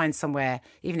you can find somewhere,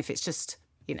 even if it's just,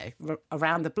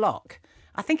 around the block,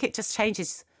 I think it just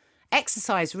changes.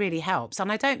 Exercise really helps.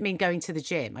 And I don't mean going to the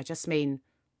gym. I just mean,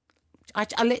 I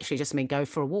literally just mean go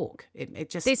for a walk.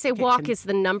 They say walk is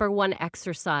the number one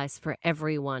exercise for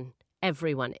everyone.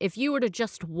 Everyone. If you were to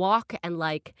just walk and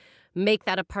make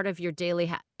that a part of your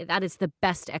daily, that is the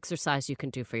best exercise you can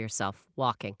do for yourself,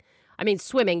 walking. I mean,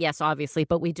 swimming, yes, obviously,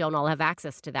 but we don't all have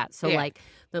access to that. So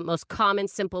the most common,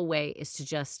 simple way is to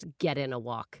just get in a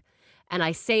walk. And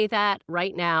I say that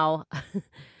right now,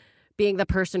 being the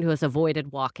person who has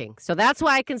avoided walking. So that's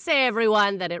why I can say,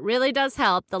 everyone, that it really does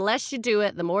help. The less you do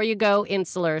it, the more you go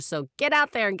insular. So get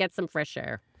out there and get some fresh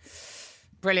air.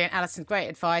 Brilliant, Alison. Great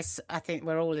advice. I think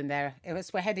we're all in there.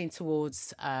 We're heading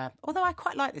towards, although I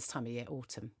quite like this time of year,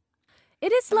 autumn.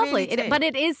 It is lovely, really but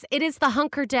it is the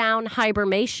hunker down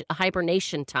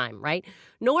hibernation time, right?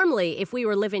 Normally, if we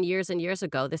were living years and years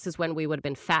ago, this is when we would have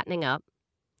been fattening up,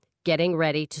 getting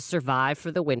ready to survive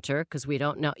for the winter because we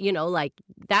don't know,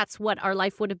 that's what our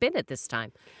life would have been at this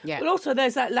time. Yeah. But also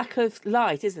there's that lack of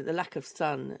light, isn't it? The lack of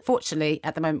sun. Fortunately,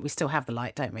 at the moment, we still have the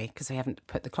light, don't we? Because we haven't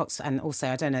put the clocks. And also,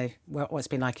 I don't know what it's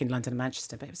been like in London and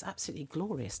Manchester, but it was absolutely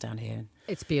glorious down here.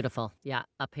 It's beautiful. Yeah,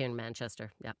 up here in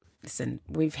Manchester. Yeah. Listen,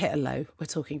 we've hit a low. We're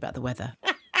talking about the weather.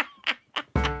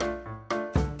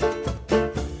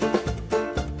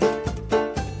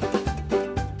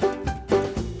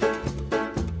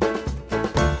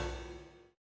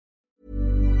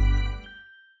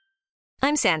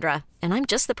 I'm Sandra, and I'm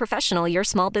just the professional your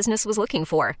small business was looking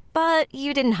for. But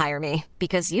you didn't hire me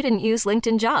because you didn't use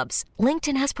LinkedIn Jobs.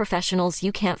 LinkedIn has professionals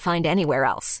you can't find anywhere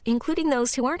else, including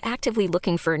those who aren't actively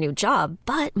looking for a new job,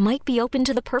 but might be open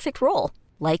to the perfect role,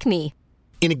 like me.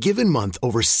 In a given month,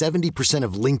 over 70%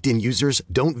 of LinkedIn users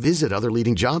don't visit other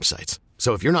leading job sites.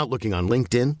 So if you're not looking on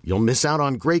LinkedIn, you'll miss out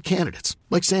on great candidates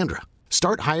like Sandra.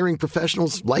 Start hiring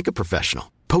professionals like a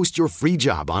professional. Post your free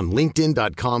job on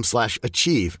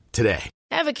linkedin.com/achieve today.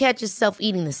 Ever catch yourself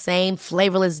eating the same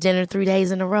flavorless dinner 3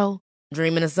 days in a row?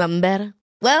 Dreaming of something better?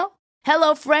 Well,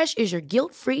 HelloFresh is your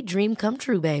guilt-free dream come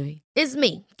true, baby. It's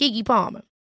me, Keke Palmer.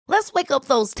 Let's wake up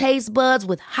those taste buds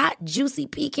with hot, juicy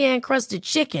pecan-crusted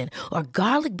chicken or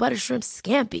garlic butter shrimp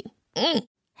scampi.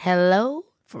 Hello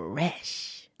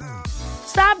Fresh.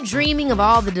 Stop dreaming of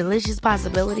all the delicious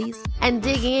possibilities and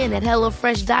dig in at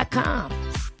HelloFresh.com.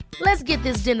 Let's get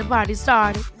this dinner party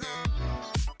started.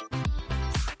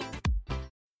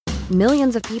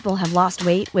 Millions of people have lost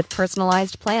weight with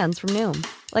personalized plans from Noom.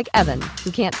 Like Evan,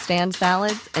 who can't stand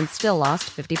salads and still lost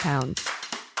 50 pounds.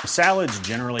 Salads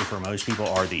generally for most people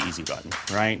are the easy button,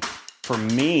 right? For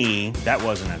me, that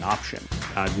wasn't an option.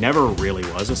 I never really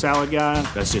was a salad guy.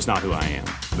 That's just not who I am.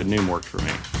 But Noom worked for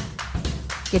me.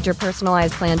 Get your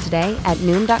personalized plan today at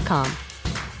Noom.com.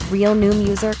 Real Noom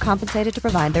user compensated to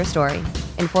provide their story.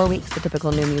 In 4 weeks, the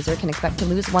typical Noom user can expect to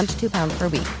lose 1 to 2 pounds per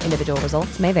week. Individual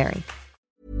results may vary.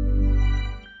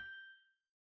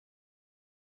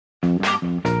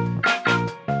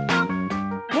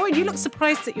 Maureen, you look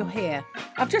surprised that you're here.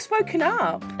 I've just woken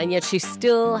up. And yet she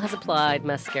still has applied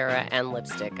mascara and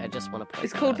lipstick. I just want to point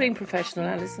It's called being professional,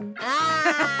 Alison.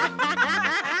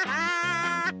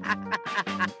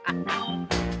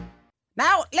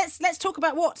 Now, let's talk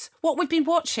about what we've been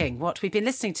watching, what we've been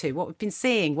listening to, what we've been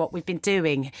seeing, what we've been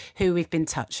doing, who we've been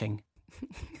touching.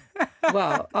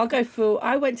 Well, I'll go for...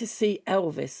 I went to see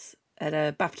Elvis at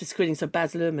a BAFTA screening, so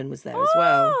Baz Luhrmann was there as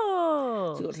well.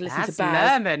 Oh, So you got to listen Baz to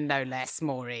Baz. Luhrmann, no less,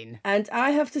 Maureen. And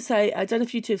I have to say, I don't know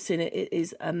if you two have seen it, it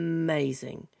is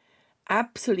amazing.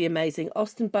 Absolutely amazing.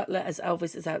 Austin Butler as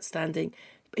Elvis is outstanding.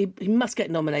 He must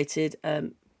get nominated.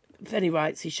 If any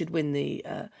rights, he should win the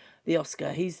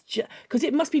Oscar. He's because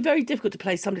it must be very difficult to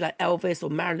play somebody like Elvis or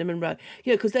Marilyn Monroe,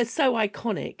 because they're so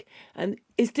iconic, and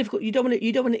it's difficult. You don't want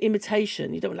an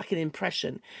imitation, you don't want like an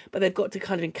impression, but they've got to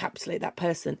kind of encapsulate that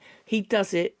person. He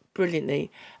does it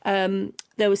brilliantly.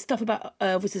 There was stuff about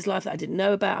Elvis's life that I didn't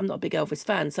know about. I'm not a big Elvis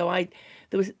fan, so I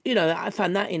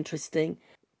found that interesting.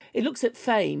 It looks at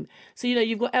fame. So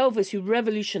you've got Elvis, who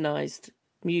revolutionised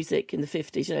music in the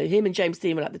 50s. Him and James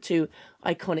Dean were like the two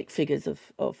iconic figures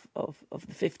of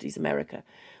the 50s America,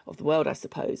 of the world, I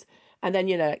suppose. And then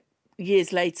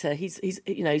years later he's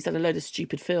done a load of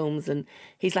stupid films, and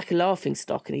he's like a laughing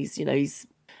stock, and he's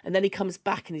and then he comes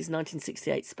back in his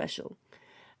 1968 special.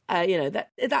 That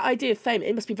idea of fame,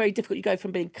 it must be very difficult. You go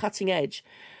from being cutting edge,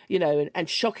 and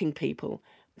shocking people,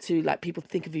 to like people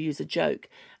think of you as a joke.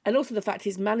 And also the fact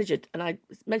his manager, and I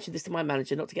mentioned this to my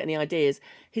manager not to get any ideas,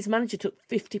 his manager took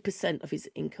 50% of his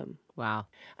income. wow.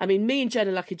 I mean, me and Jen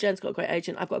are lucky. Jen's got a great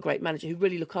agent. I've got a great manager who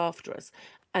really look after us.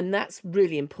 And that's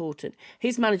really important.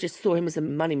 His manager saw him as a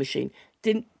money machine,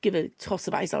 didn't give a toss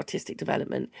about his artistic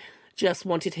development, just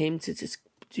wanted him to just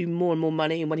do more and more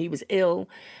money. And when he was ill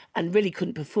and really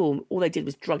couldn't perform, all they did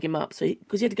was drug him up. So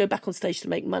because he had to go back on stage to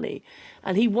make money,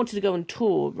 and he wanted to go on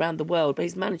tour around the world, but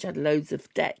his manager had loads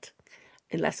of debt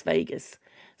in Las Vegas.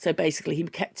 So basically he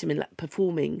kept him in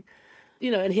performing,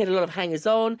 and he had a lot of hangers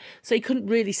on. So he couldn't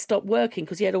really stop working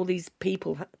because he had all these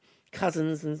people,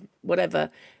 cousins and whatever,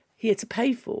 he had to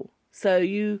pay for. So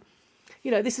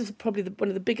this is probably one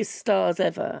of the biggest stars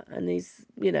ever. And he's,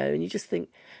 and you just think,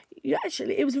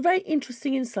 it was a very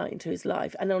interesting insight into his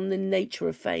life and on the nature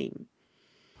of fame.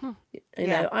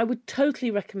 I would totally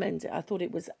recommend it. I thought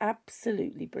it was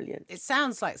absolutely brilliant. It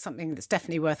sounds like something that's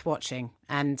definitely worth watching.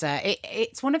 And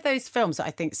it's one of those films that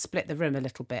I think split the room a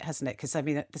little bit, hasn't it? Because, I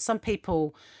mean, some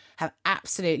people have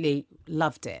absolutely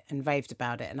loved it and raved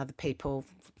about it, and other people,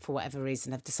 for whatever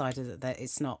reason, have decided that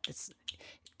it's not.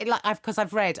 Because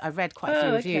I've read quite a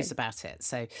few reviews about it.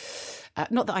 So,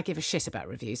 not that I give a shit about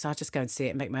reviews. I'll just go and see it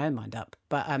and make my own mind up.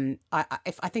 But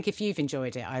I think if you've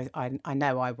enjoyed it, I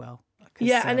know I will.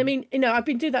 Yeah, and I mean, I've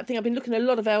been doing that thing. I've been looking at a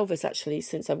lot of Elvis, actually,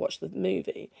 since I watched the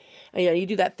movie. And, you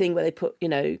do that thing where they put,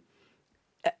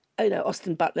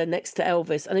 Austin Butler next to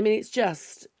Elvis. And, I mean, it's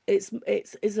just, it's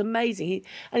amazing.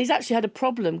 He's actually had a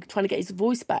problem trying to get his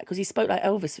voice back because he spoke like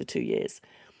Elvis for 2 years.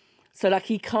 So, like,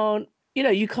 he can't,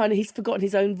 he's forgotten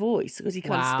his own voice because he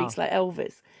kind of speaks like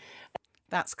Elvis.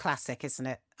 That's classic, isn't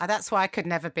it? That's why I could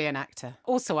never be an actor.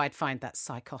 Also, I'd find that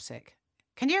psychotic.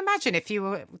 Can you imagine if you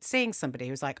were seeing somebody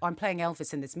who's like, I'm playing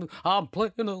Elvis in this movie. I'm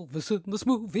playing Elvis in this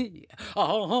movie.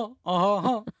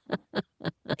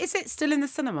 Is it still in the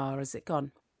cinema or is it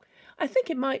gone? I think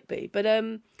it might be, but...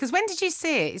 Because when did you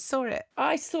see it? You saw it?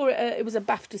 I saw it, it was a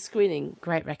BAFTA screening.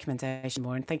 Great recommendation,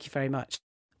 Maureen. Thank you very much.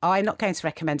 I'm not going to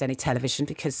recommend any television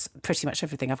because pretty much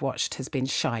everything I've watched has been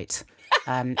shite.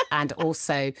 And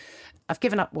also, I've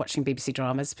given up watching BBC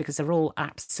dramas because they're all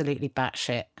absolutely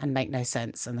batshit and make no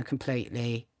sense, and they're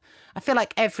completely... I feel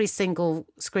like every single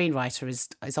screenwriter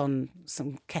is on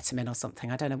some ketamine or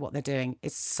something. I don't know what they're doing.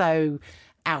 It's so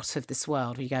out of this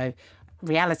world. You go,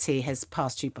 reality has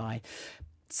passed you by.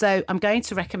 So I'm going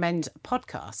to recommend a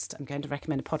podcast.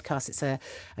 It's a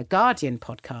Guardian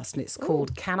podcast, and it's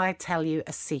called Can I Tell You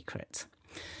a Secret?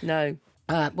 No.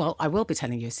 Well, I will be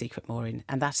telling you a secret, Maureen,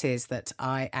 and that is that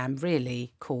I am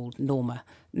really called Norma.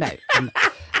 No,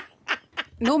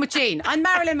 Norma Jean. I'm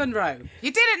Marilyn Monroe.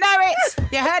 You didn't know it.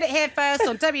 You heard it here first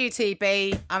on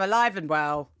WTB. I'm alive and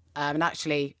well. And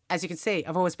actually, as you can see,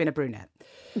 I've always been a brunette.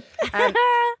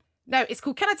 No, it's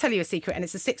called Can I Tell You a Secret? And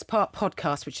it's a 6-part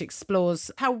podcast which explores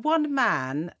how one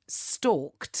man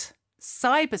cyber-stalked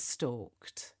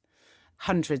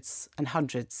hundreds and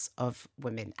hundreds of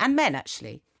women and men,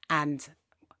 actually. And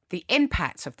the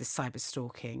impact of this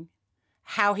cyber-stalking,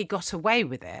 how he got away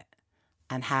with it,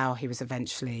 and how he was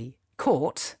eventually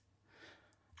caught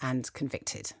and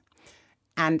convicted.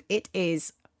 And it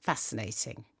is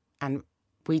fascinating. And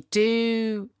we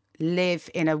do live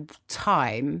in a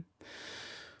time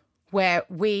where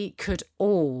we could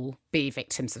all be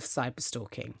victims of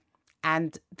cyberstalking.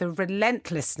 And the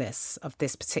relentlessness of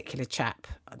this particular chap,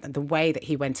 and the way that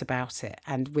he went about it,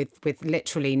 and with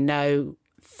literally no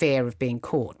fear of being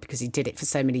caught, because he did it for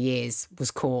so many years,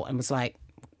 was caught and was like,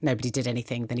 nobody did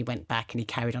anything, then he went back and he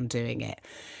carried on doing it,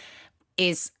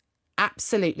 is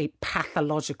absolutely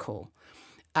pathological.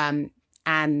 And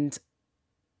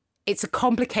it's a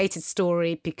complicated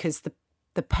story because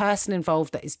the person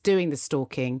involved that is doing the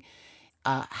stalking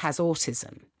has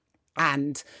autism.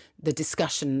 And the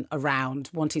discussion around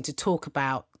wanting to talk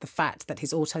about the fact that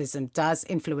his autism does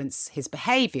influence his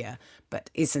behaviour, but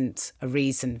isn't a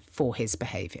reason for his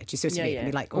behaviour. Do you see what I mean? I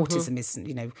mean, like, autism isn't,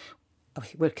 you know,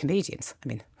 we're comedians. I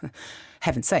mean,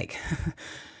 heaven's sake.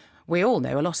 We all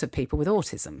know a lot of people with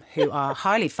autism who are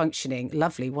highly functioning,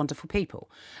 lovely, wonderful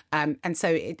people. And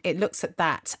so it looks at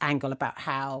that angle about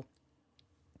how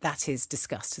that is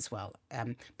discussed as well.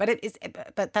 But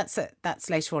that's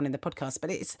later on in the podcast.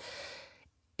 But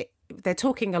they're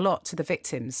talking a lot to the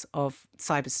victims of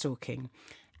cyberstalking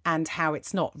and how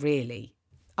it's not really,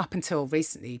 up until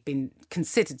recently, been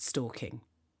considered stalking.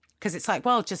 Because it's like,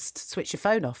 well, just switch your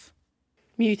phone off.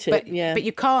 Mute it, But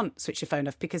you can't switch your phone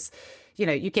off because, you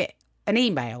know, you get an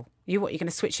email. You're going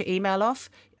to switch your email off?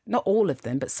 Not all of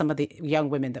them, but some of the young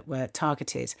women that were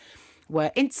targeted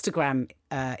were Instagram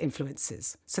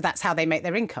influencers. So that's how they make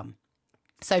their income.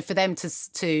 So for them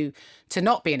to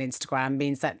not be on Instagram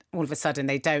means that all of a sudden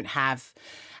they don't have...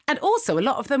 And also a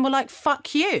lot of them were like,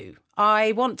 fuck you.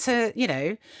 I want to, you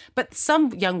know... But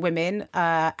some young women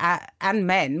and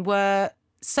men were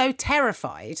so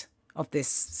terrified of this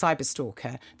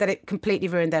cyberstalker that it completely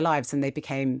ruined their lives and they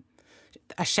became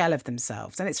a shell of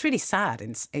themselves. And it's really sad,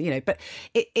 and you know, but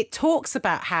it talks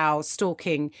about how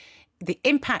stalking, the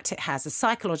impact it has, the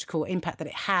psychological impact that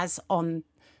it has on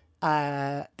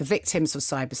the victims of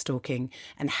cyberstalking,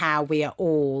 and how we are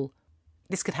all,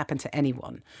 this could happen to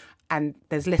anyone, and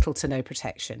there's little to no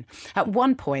protection. At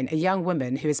one point, a young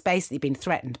woman who has basically been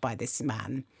threatened by this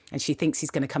man, and she thinks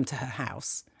he's going to come to her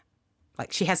house.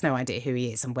 Like, she has no idea who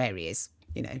he is and where he is,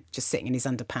 you know, just sitting in his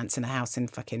underpants in a house in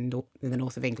fucking in the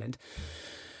north of England.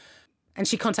 And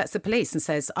she contacts the police and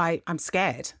says, I'm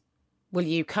scared. Will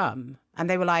you come? And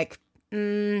they were like,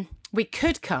 we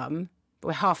could come, but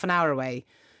we're half an hour away.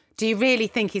 Do you really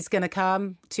think he's going to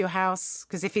come to your house?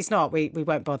 Because if he's not, we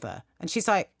won't bother. And she's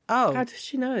like, oh. How does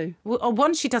she know? Well,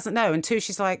 one, she doesn't know. And two,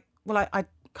 she's like, well, I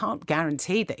can't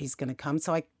guarantee that he's going to come.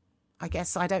 So I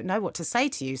guess I don't know what to say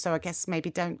to you. So I guess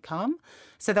maybe don't come.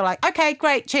 So they're like, okay,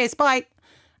 great, cheers, bye.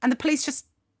 And the police just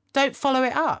don't follow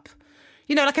it up.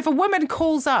 You know, like if a woman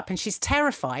calls up and she's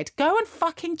terrified, go and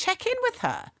fucking check in with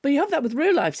her. But you have that with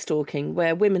real life stalking,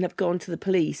 where women have gone to the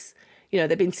police. You know,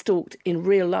 they've been stalked in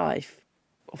real life,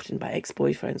 often by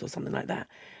ex-boyfriends or something like that.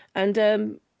 And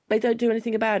they don't do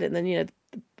anything about it. And then, you know,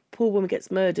 the poor woman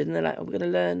gets murdered and they're like, oh, we're going to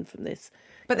learn from this.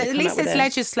 But at least there's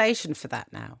legislation for that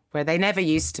now, where they never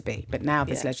used to be. But now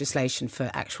there's legislation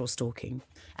for actual stalking.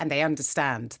 And they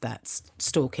understand that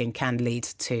stalking can lead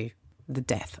to the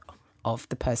death of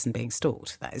the person being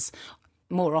stalked. That is,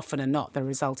 more often than not, the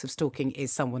result of stalking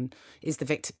is the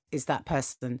victim, is that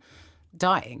person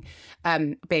dying,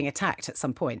 being attacked at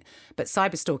some point. But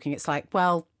cyberstalking, it's like,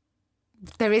 well,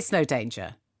 there is no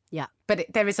danger. Yeah. But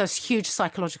there is a huge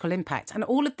psychological impact. And a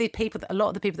lot of the people that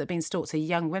are being stalked are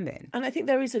young women. And I think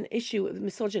there is an issue with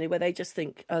misogyny where they just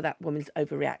think, oh, that woman's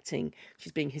overreacting.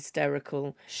 She's being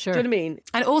hysterical. Sure. Do you know what I mean?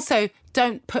 And also,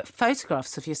 don't put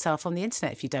photographs of yourself on the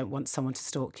internet if you don't want someone to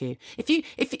stalk you. If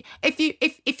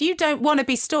you don't want to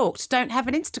be stalked, don't have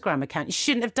an Instagram account. You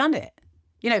shouldn't have done it.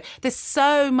 You know, there's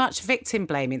so much victim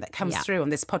blaming that comes through on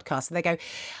this podcast. And they go,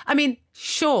 I mean,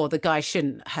 sure, the guy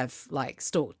shouldn't have, like,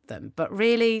 stalked them. But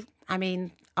really, I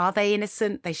mean, are they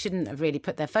innocent? They shouldn't have really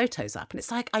put their photos up. And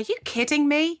it's like, are you kidding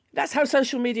me? That's how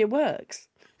social media works.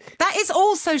 That is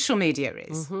all social media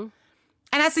is. Mm-hmm.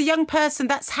 And as a young person,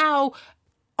 that's how,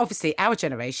 obviously, our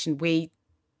generation, we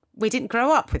didn't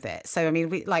grow up with it. So, I mean,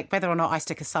 we, like, whether or not I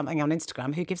stick something on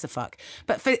Instagram, who gives a fuck?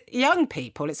 But for young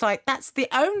people, it's like, that's the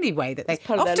only way that they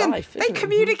often their life, they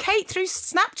communicate through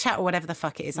Snapchat or whatever the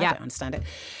fuck it is. I don't understand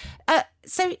it.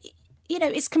 So, you know,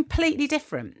 it's completely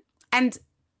different. And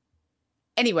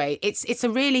anyway, it's a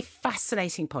really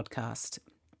fascinating podcast.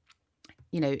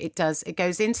 You know, it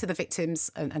goes into the victims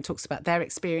and talks about their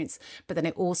experience, but then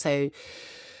it also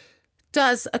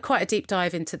does quite a deep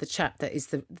dive into the chap that is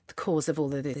the cause of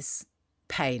all of this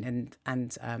pain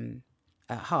and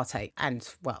heartache and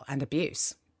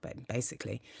abuse,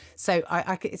 basically. So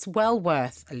it's well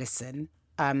worth a listen.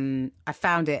 I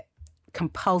found it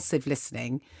compulsive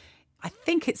listening. I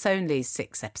think it's only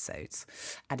 6 episodes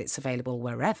and it's available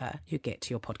wherever you get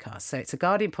your podcast. So it's a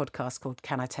Guardian podcast called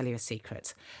Can I Tell You a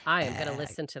Secret? I am going to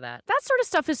listen to that. That sort of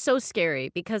stuff is so scary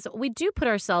because we do put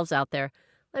ourselves out there.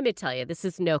 Let me tell you, this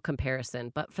is no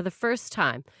comparison, but for the first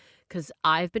time, because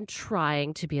I've been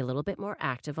trying to be a little bit more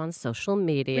active on social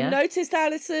media. We noticed,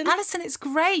 Alison. Alison, it's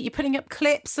great. You're putting up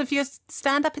clips of your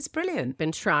stand-up. It's brilliant.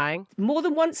 Been trying. More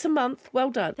than once a month.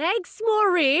 Well done. Thanks,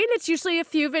 Maureen. It's usually a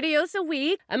few videos a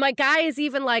week. And my guy is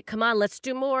even like, come on, let's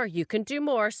do more. You can do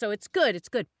more. So it's good. It's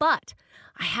good. But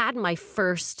I had my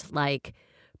first,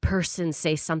 person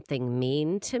say something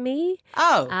mean to me.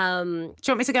 Oh. Do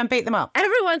you want me to go and beat them up?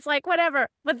 Everyone's like, whatever.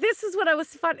 But this is what I was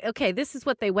fun. Okay, this is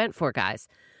what they went for, guys.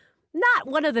 Not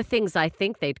one of the things I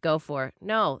think they'd go for.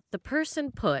 No, the person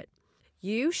put,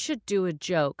 you should do a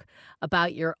joke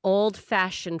about your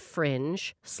old-fashioned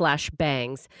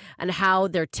fringe/bangs and how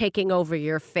they're taking over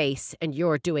your face and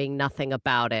you're doing nothing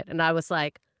about it. And I was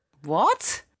like,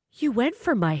 what? You went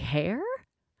for my hair?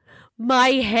 My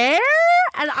hair?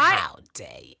 And how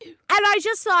dare you? And I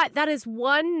just thought that is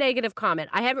one negative comment.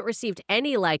 I haven't received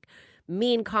any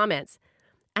mean comments.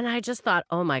 And I just thought,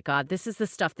 oh my God, this is the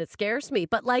stuff that scares me.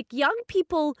 But young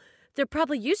people, they're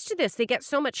probably used to this. They get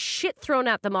so much shit thrown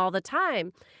at them all the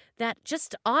time that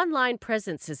just online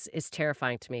presence is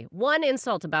terrifying to me. One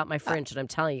insult about my fringe, and I'm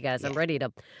telling you guys, I'm ready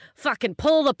to fucking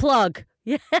pull the plug.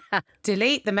 Yeah.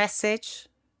 Delete the message.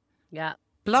 Yeah.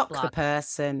 Block the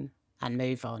person. And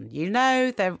move on. You know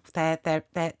they're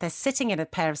sitting in a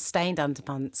pair of stained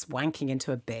underpants, wanking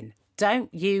into a bin.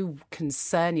 Don't you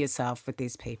concern yourself with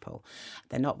these people.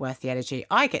 They're not worth the energy.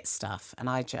 I get stuff and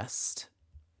I just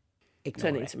ignore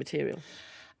it. Turn it into material.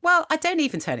 Well, I don't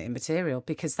even turn it into material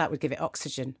because that would give it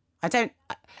oxygen.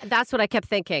 That's what I kept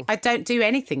thinking. I don't do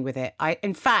anything with it.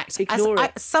 In fact,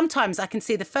 sometimes I can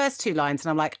see the first two lines and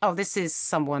I'm like, oh, this is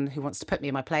someone who wants to put me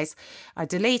in my place. I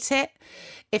delete it.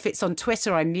 If it's on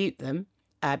Twitter, I mute them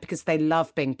because they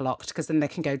love being blocked because then they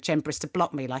can go, Jen Brister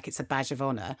blocked me like it's a badge of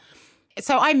honour.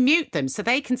 So I mute them so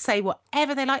they can say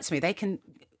whatever they like to me.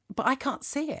 But I can't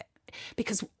see it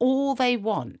because all they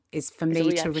want is for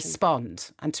me to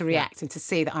respond and to react and to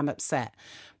see that I'm upset.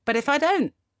 But if I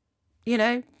don't,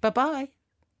 bye-bye.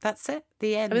 That's it.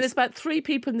 The end. I mean, there's about 3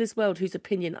 people in this world whose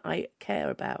opinion I care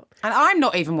about. And I'm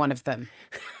not even one of them.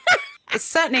 It's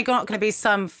certainly not going to be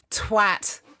some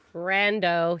twat.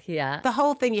 Rando, yeah. The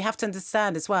whole thing you have to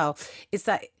understand as well is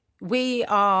that we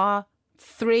are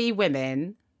 3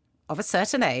 women of a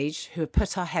certain age who have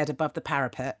put our head above the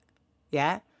parapet,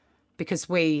 yeah? Because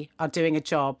we are doing a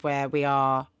job where we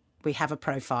have a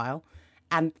profile,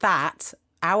 and that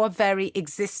our very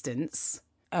existence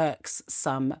irks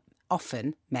some,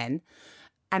 often, men.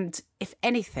 And if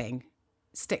anything,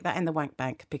 stick that in the wank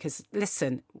bank because,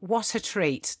 listen, what a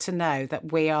treat to know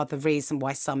that we are the reason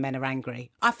why some men are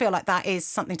angry. I feel like that is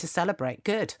something to celebrate.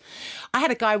 Good. I had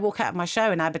a guy walk out of my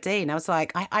show in Aberdeen. I was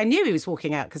like, I knew he was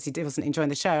walking out because he wasn't enjoying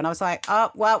the show. And I was like,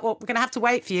 oh, well, we're going to have to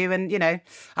wait for you. And, I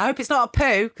hope it's not a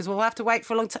poo because we'll have to wait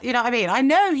for a long time. You know what I mean? I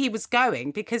know he was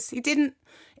going because he didn't.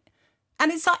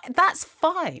 And it's like, that's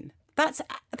fine. That's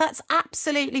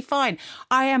absolutely fine.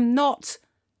 I am not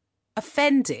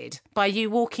offended by you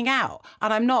walking out,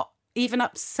 and I'm not even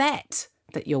upset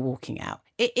that you're walking out.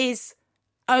 It is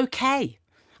okay.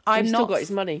 You've still got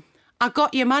his money. I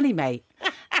got your money, mate.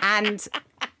 And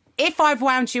if I've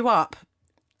wound you up,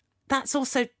 that's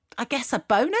also, I guess, a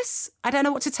bonus. I don't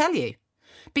know what to tell you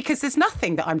because there's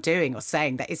nothing that I'm doing or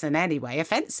saying that is in any way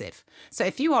offensive. So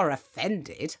if you are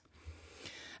offended,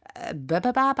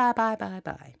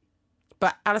 bye.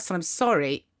 But Alison, I'm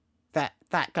sorry that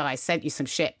guy sent you some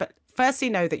shit. But firstly,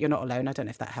 know that you're not alone. I don't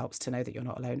know if that helps to know that you're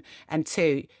not alone. And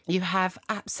 2, you have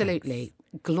absolutely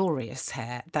glorious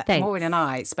hair that Maureen and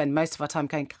I spend most of our time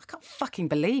going, I can't fucking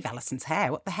believe Alison's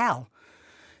hair. What the hell?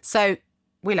 So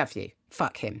we love you.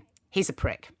 Fuck him. He's a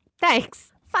prick.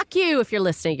 Thanks. Fuck you if you're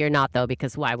listening. You're not, though,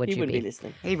 because why would you be? He wouldn't be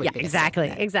listening. He wouldn't be exactly,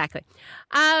 listening. Exactly.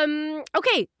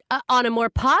 Okay. On a more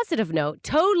positive note,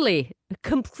 totally,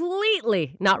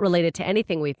 completely not related to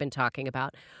anything we've been talking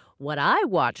about, what I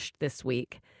watched this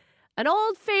week, an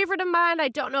old favorite of mine, I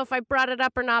don't know if I brought it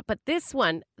up or not, but this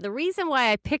one, the reason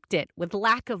why I picked it with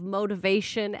lack of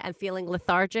motivation and feeling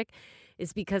lethargic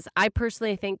is because I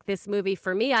personally think this movie,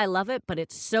 for me, I love it, but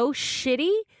it's so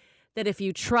shitty that if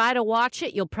you try to watch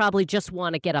it, you'll probably just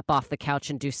want to get up off the couch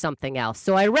and do something else.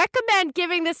 So I recommend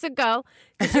giving this a go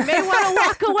because you may want to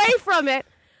walk away from it.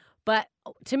 But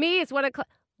to me, it's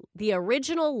the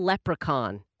original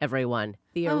Leprechaun, everyone.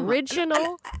 The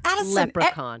original Alison,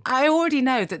 Leprechaun. I already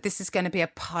know that this is going to be a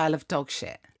pile of dog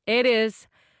shit. It is.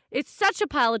 It's such a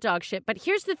pile of dog shit. But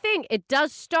here's the thing. It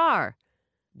does star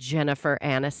Jennifer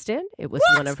Aniston. It was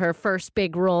one of her first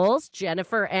big roles.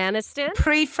 Jennifer Aniston.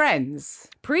 Pre-Friends.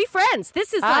 Pre-Friends.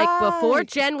 This is like before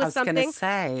Jen was something. I was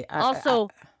going to say. Also,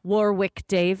 Warwick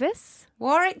Davis.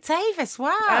 Warwick Davis,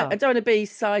 wow. I don't want to be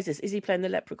sizes. Is he playing the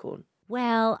leprechaun?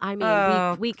 Well, I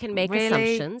mean, we can make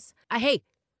assumptions. Hey,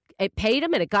 it paid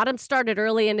him and it got him started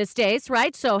early in his days,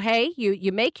 right? So, hey,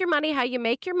 you make your money how you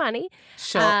make your money.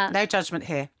 Sure, no judgment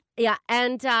here. Yeah,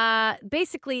 and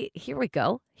basically, here we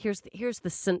go. Here's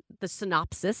the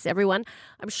synopsis, everyone.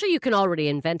 I'm sure you can already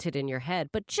invent it in your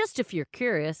head, but just if you're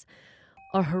curious,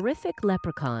 a horrific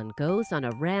leprechaun goes on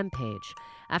a rampage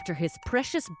after his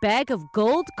precious bag of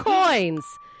gold coins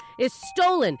is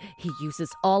stolen. He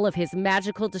uses all of his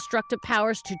magical destructive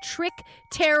powers to trick,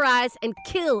 terrorize, and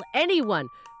kill anyone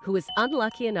who is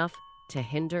unlucky enough to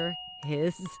hinder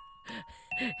his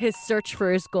search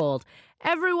for his gold.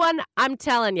 Everyone, I'm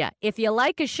telling you, if you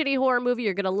like a shitty horror movie,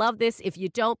 you're going to love this. If you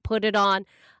don't, put it on.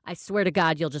 I swear to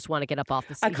God, you'll just want to get up off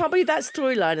the seat. I can't believe that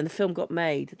storyline and the film got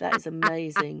made. That is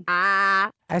amazing. I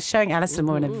was showing Alison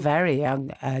Moore and a very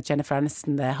young Jennifer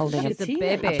Aniston there holding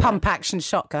a pump-action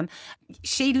shotgun.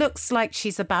 She looks like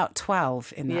she's about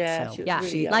 12 in that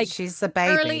film. She's a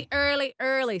baby.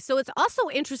 Early. So it's also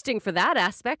interesting for that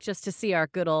aspect just to see our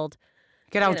good old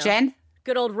Jen.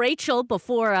 Good old Rachel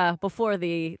before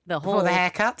the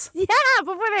haircut. Yeah,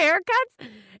 before the haircuts.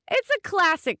 It's a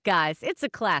classic, guys. It's a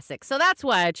classic. So that's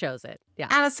why I chose it. Yeah.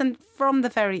 Alison, from the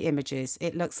very images,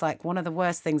 it looks like one of the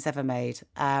worst things ever made.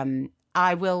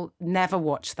 I will never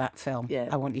watch that film. Yeah.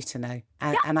 I want you to know.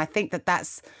 And I think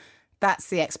that's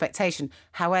the expectation.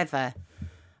 However,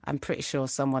 I'm pretty sure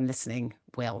someone listening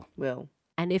will.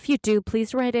 And if you do,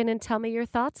 please write in and tell me your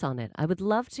thoughts on it. I would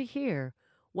love to hear.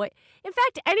 In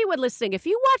fact, anyone listening, if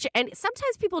you watch, and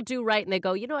sometimes people do write and they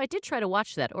go, I did try to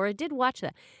watch that, or I did watch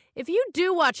that. If you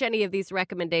do watch any of these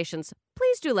recommendations,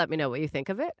 please do let me know what you think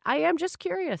of it. I am just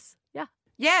curious. Yeah.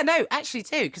 Yeah, no, actually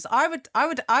too, because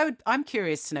I'm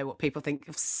curious to know what people think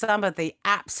of some of the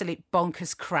absolute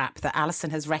bonkers crap that Alison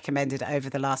has recommended over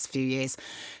the last few years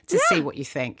to see what you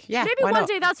think. Yeah. Maybe one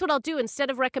day that's what I'll do. Instead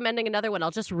of recommending another one,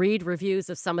 I'll just read reviews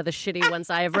of some of the shitty ones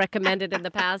I have recommended in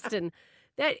the past. And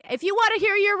if you want to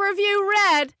hear your review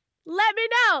read, let me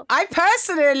know. I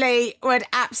personally would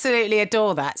absolutely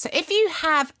adore that. So if you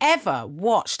have ever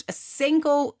watched a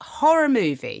single horror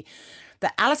movie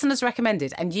that Alison has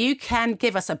recommended and you can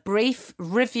give us a brief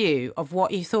review of what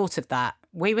you thought of that,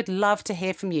 we would love to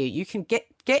hear from you. You can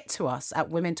get to us at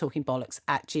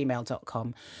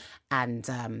womentalkingbollocks@gmail.com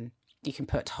and you can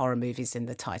put horror movies in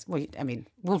the title. Well, I mean,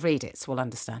 we'll read it, so we'll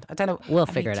understand. I don't know. We'll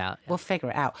figure it out. We'll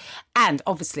figure it out. And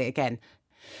obviously, again,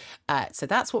 so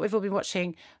that's what we've all been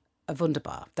watching.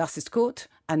 Wunderbar. Das ist gut.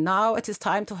 And now it is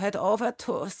time to head over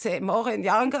to see Maureen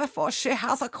Younger, for she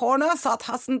has a corner that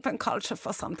hasn't been cultured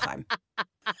for some time.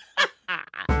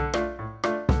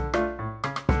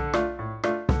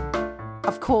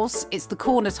 Of course, it's the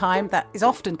corner time that is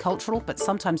often cultural, but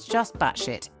sometimes just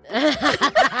batshit.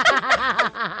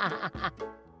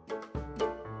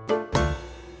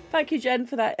 Thank you, Jen,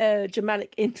 for that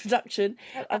Germanic introduction.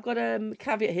 I've got a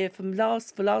caveat here for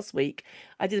last week.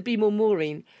 I did a Be More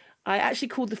Maureen. I actually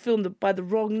called the film by the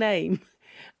wrong name.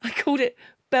 I called it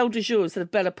Belle de Jour instead of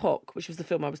Belle Epoque, which was the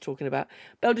film I was talking about.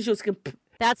 Belle de Jour is...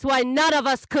 That's why none of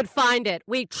us could find it.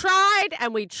 We tried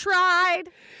and we tried.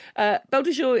 Belle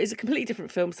de Jour is a completely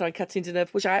different film starring Catherine Deneuve,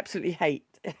 which I absolutely hate.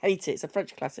 I hate it. It's a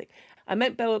French classic. I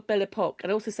meant Belle Epoque,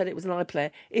 and I also said it was an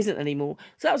iPlayer. Isn't anymore.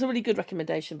 So that was a really good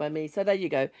recommendation by me. So there you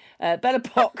go. Belle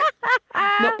Epoque,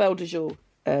 not Belle de Jour.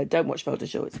 Don't watch Belle de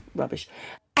Jour. It's rubbish.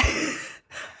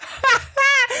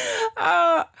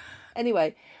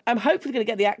 Anyway, I'm hopefully going to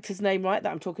get the actor's name right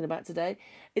that I'm talking about today.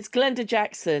 It's Glenda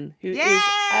Jackson, who is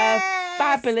a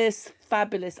fabulous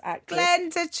actress.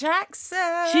 Glenda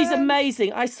Jackson. She's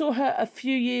amazing. I saw her a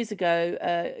few years ago.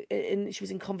 She was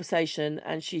in Conversation,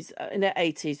 and she's in her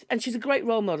 80s, and she's a great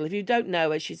role model. If you don't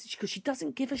know her, because she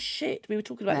doesn't give a shit. We were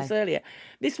talking about this earlier.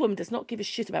 This woman does not give a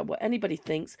shit about what anybody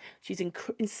thinks. She's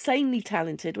insanely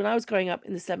talented. When I was growing up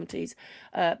in the 70s,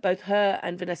 both her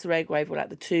and Vanessa Redgrave were like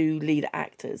the two lead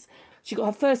actors. She got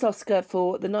her first Oscar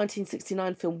for the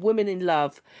 1969 film Women in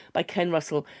Love by Ken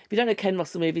Russell. If you don't know Ken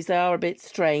Russell movies, they are a bit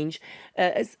strange.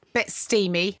 It's bit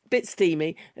steamy.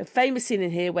 A famous scene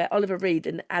in here where Oliver Reed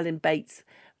and Alan Bates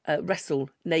wrestle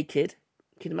naked.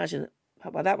 You can imagine how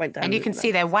that went down. And you can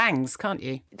see their wangs, can't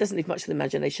you? It doesn't leave much to the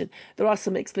imagination. There are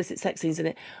some explicit sex scenes in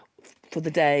it for the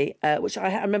day, which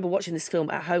I remember watching this film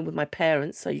at home with my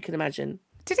parents, so you can imagine.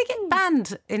 Did it get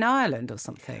banned in Ireland or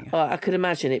something? Oh, I could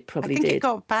imagine it probably did. I think it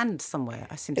got banned somewhere.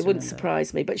 It wouldn't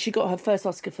surprise me, but she got her first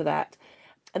Oscar for that.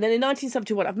 And then in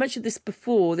 1971, I've mentioned this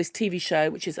before, this TV show,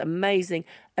 which is amazing,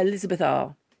 Elizabeth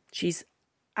R. She's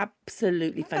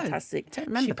absolutely fantastic. I don't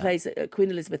remember she plays Queen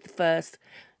Elizabeth I.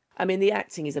 I mean, the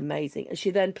acting is amazing. And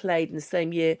she then played in the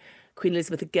same year Queen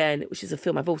Elizabeth Again, which is a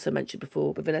film I've also mentioned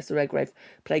before, with Vanessa Redgrave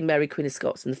playing Mary Queen of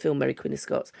Scots in the film Mary Queen of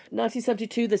Scots.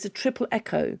 1972, there's a Triple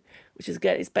Echo, which is,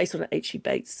 again, it's based on an H.G.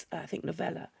 Bates, I think,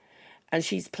 novella. And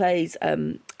she plays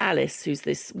Alice, who's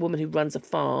this woman who runs a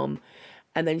farm.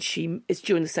 And then it's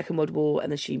during the Second World War,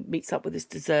 and then she meets up with this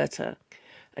deserter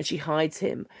and she hides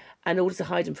him. And in order to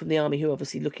hide him from the army, who are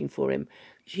obviously looking for him,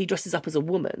 he dresses up as a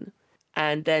woman.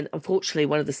 And then, unfortunately,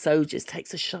 one of the soldiers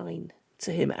takes a shine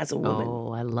to him as a woman.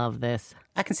 Oh, I love this.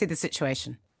 I can see the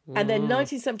situation. And then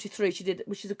 1973, she did,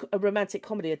 which is a romantic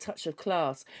comedy, A Touch of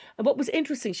Class. And what was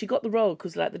interesting, she got the role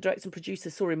because the director and producer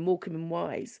saw in Morecambe and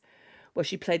Wise, where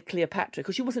she played Cleopatra,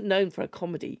 because she wasn't known for a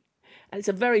comedy. And it's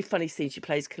a very funny scene. She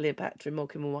plays Cleopatra in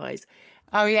Morecambe and Wise.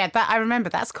 Oh, yeah, I remember.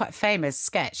 That's quite a famous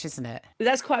sketch, isn't it?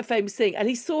 That's quite a famous thing. And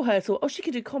he saw her, thought, oh, she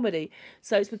could do comedy.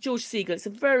 So it's with George Segal. It's a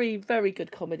very, very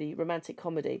good comedy, romantic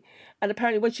comedy. And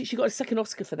apparently when she got a second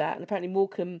Oscar for that, and apparently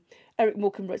Eric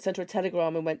Morecambe sent her a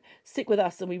telegram and went, stick with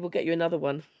us and we will get you another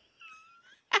one.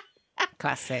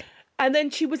 Classic. And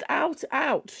then she was out.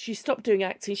 She stopped doing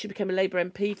acting. She became a Labour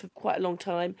MP for quite a long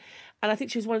time. And I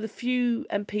think she was one of the few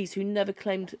MPs who never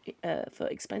claimed for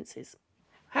expenses.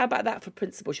 How about that for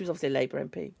principle? She was obviously a Labour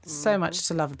MP. So much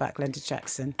to love about Glenda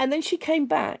Jackson. And then she came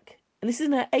back, and this is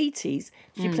in her 80s.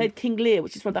 She played King Lear,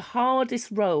 which is one of the hardest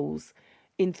roles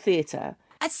in theatre.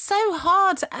 It's so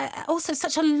hard. Also,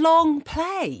 such a long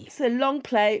play. It's a long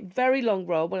play, very long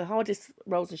role, one of the hardest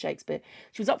roles in Shakespeare.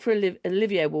 She was up for an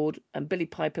Olivier Award, and Billy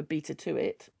Piper beat her to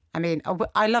it. I mean,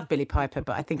 I love Billy Piper,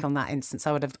 but I think on that instance,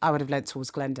 I would have leant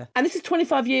towards Glenda. And this is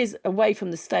 25 years away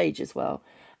from the stage as well.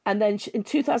 And then in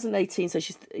 2018, so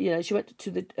she went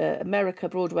to the America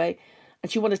Broadway,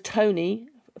 and she won a Tony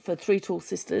for Three Tall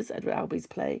Sisters, Edward Albee's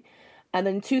play. And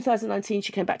then in 2019,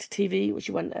 she came back to TV, which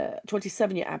she won a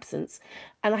 27-year absence.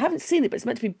 And I haven't seen it, but it's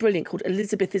meant to be brilliant, called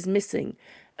Elizabeth is Missing,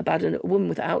 about a woman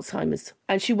with Alzheimer's.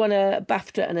 And she won a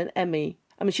BAFTA and an Emmy.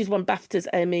 I mean, she's won BAFTAs,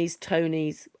 Emmys,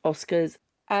 Tonys, Oscars.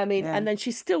 I mean, and then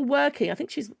she's still working. I think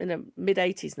she's in her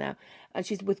mid-80s now. And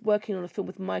she's working on a film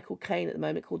with Michael Caine at the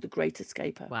moment called The Great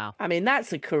Escaper. Wow. I mean,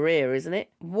 that's a career, isn't it?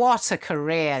 What a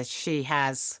career she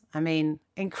has. I mean,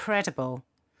 incredible.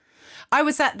 I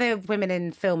was at the Women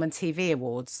in Film and TV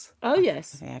Awards. Oh,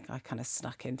 yes. Yeah, I kind of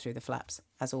snuck in through the flaps,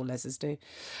 as all lesers do.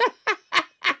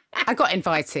 I got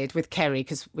invited with Kerry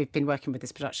because we've been working with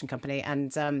this production company,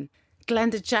 and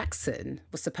Glenda Jackson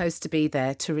was supposed to be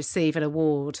there to receive an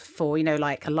award for,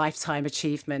 like a Lifetime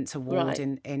Achievement Award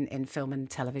in film and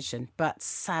television. But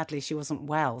sadly, she wasn't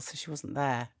well, so she wasn't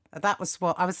there. That was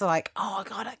what I was like, oh,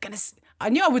 God, I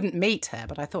knew I wouldn't meet her,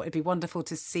 but I thought it'd be wonderful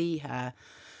to see her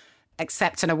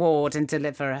accept an award and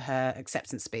deliver her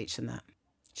acceptance speech and that.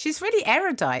 She's really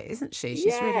erudite, isn't she?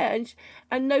 She's really...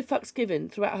 and no fucks given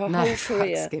throughout her whole career. No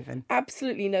fucks given.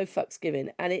 Absolutely no fucks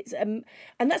given. And it's and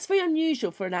that's very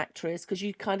unusual for an actress, because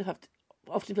you kind of have to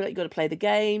often feel like you've got to play the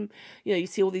game. You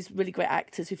see all these really great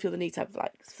actors who feel the need to have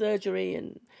surgery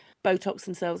and Botox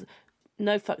themselves.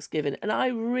 No fucks given. And I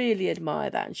really admire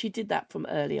that. And she did that from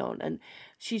early on. And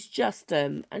she's just,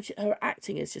 her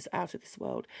acting is just out of this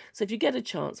world. So if you get a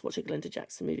chance, watch a Glenda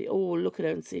Jackson movie, or look at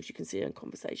her and see if you can see her in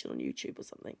conversation on YouTube or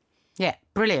something. Yeah,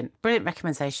 brilliant. Brilliant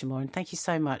recommendation, Maureen. Thank you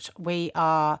so much. We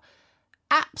are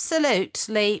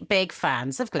absolutely big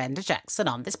fans of Glenda Jackson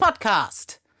on this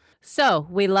podcast. So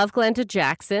we love Glenda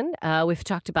Jackson. We've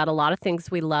talked about a lot of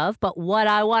things we love, but what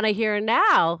I want to hear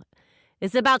now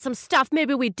is about some stuff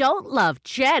maybe we don't love.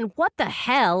 Jen, what the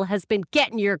hell has been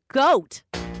getting your goat?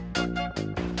 I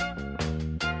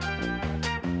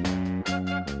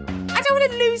don't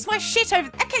want to lose my shit over...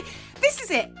 Okay, this is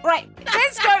it. Right,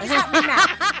 let's go. It's happening now.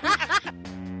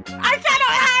 I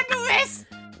cannot handle this.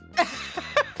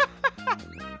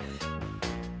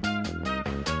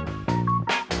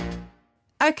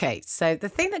 Okay, so the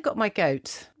thing that got my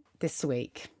goat this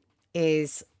week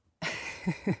is...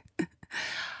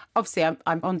 Obviously, I'm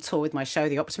on tour with my show,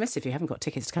 The Optimist. If you haven't got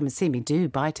tickets to come and see me, do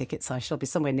buy tickets. I shall be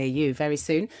somewhere near you very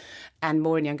soon. And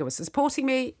Maureen Younger was supporting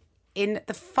me in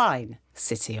the fine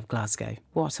city of Glasgow.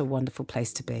 What a wonderful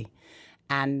place to be.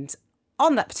 And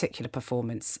on that particular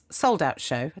performance, sold-out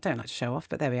show, I don't like to show off,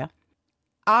 but there we are.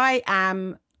 I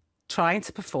am trying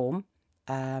to perform.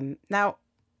 Now,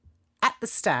 at the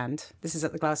stand, this is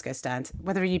at the Glasgow stand,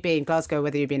 whether you be in Glasgow,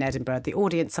 whether you be in Edinburgh, the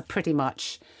audience are pretty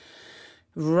much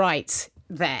right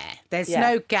there. There's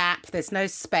no gap, there's no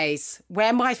space.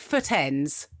 Where my foot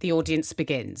ends, the audience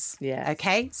begins. Yes.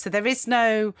 Okay? So there is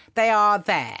no... They are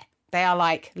there. They are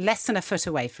like less than a foot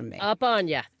away from me. Up on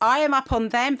you. I am up on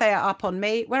them, they are up on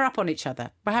me. We're up on each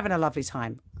other. We're having a lovely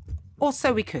time. Or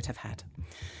so we could have had.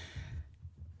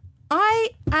 I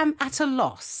am at a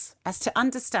loss as to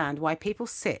understand why people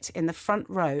sit in the front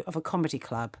row of a comedy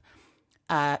club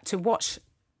to watch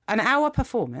an hour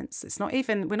performance. We're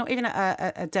not even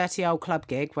at a dirty old club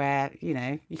gig where, you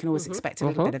know, you can always expect a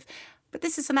little bit of, but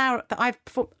this is an hour that I've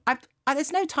performed.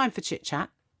 There's no time for chit chat.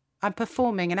 I'm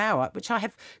performing an hour, which I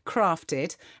have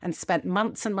crafted and spent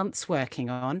months and months working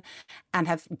on and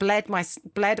have put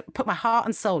my heart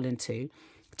and soul into,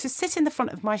 to sit in the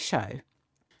front of my show,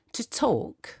 to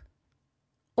talk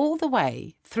all the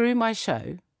way through my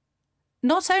show,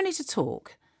 not only to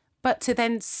talk, but to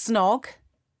then snog,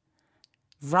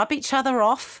 rub each other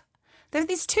off. There were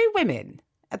these two women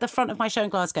at the front of my show in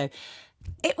Glasgow.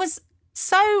 It was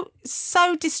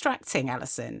so distracting,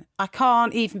 Alison. I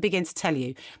can't even begin to tell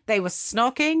you. They were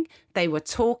snogging, they were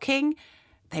talking,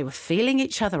 they were feeling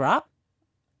each other up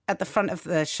at the front of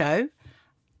the show.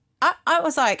 I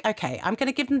was like, okay, I'm going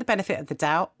to give them the benefit of the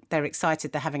doubt. They're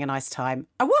excited, they're having a nice time.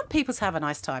 I want people to have a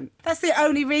nice time. That's the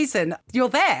only reason you're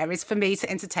there, is for me to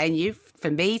entertain you,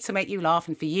 for me to make you laugh,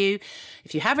 and for you,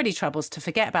 if you have any troubles, to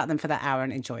forget about them for that hour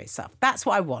and enjoy yourself. That's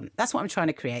what I want. That's what I'm trying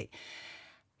to create.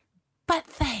 But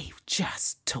they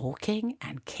just talking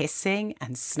and kissing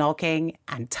and snogging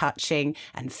and touching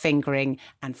and fingering,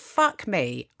 and fuck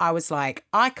me, I was like,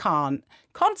 I can't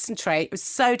concentrate. It was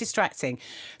so distracting.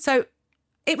 So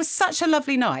it was such a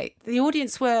lovely night. The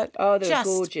audience were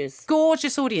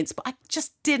gorgeous audience, but I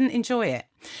just didn't enjoy it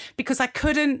because I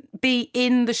couldn't be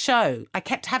in the show. I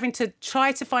kept having to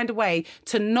try to find a way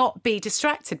to not be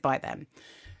distracted by them.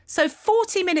 So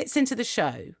 40 minutes into the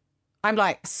show, I'm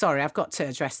like, sorry, I've got to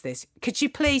address this. Could you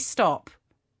please stop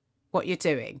what you're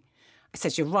doing? I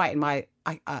said, you're right in my,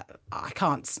 I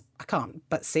can't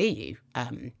but see you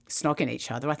snogging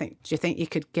each other. Do you think you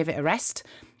could give it a rest?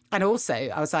 And also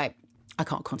I was like, I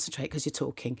can't concentrate because you're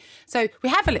talking. So we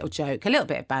have a little joke, a little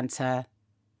bit of banter.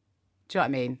 Do you know what I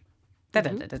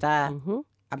mean?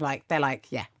 I'm like, they're like,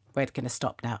 yeah, we're going to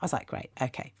stop now. I was like, great.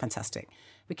 Okay, fantastic.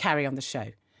 We carry on the show.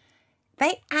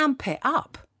 They amp it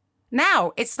up.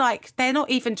 Now it's like they're not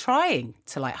even trying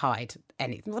to like hide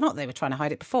anything. Well, not that they were trying to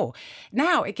hide it before.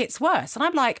 Now it gets worse. And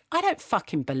I'm like, I don't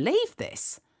fucking believe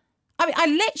this. I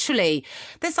mean,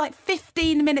 there's like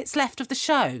 15 minutes left of the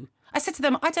show. I said to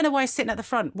them, I don't know why you're sitting at the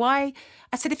front. Why?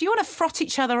 I said, if you want to frot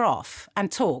each other off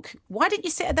and talk, why didn't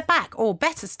you sit at the back? Or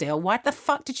better still, why the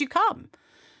fuck did you come?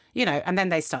 You know, and then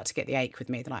they start to get the ache with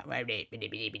me. They're like, and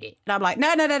I'm like,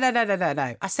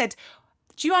 no. I said,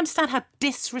 do you understand how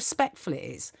disrespectful it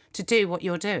is to do what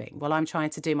you're doing while I'm trying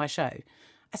to do my show?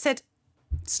 I said,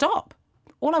 stop.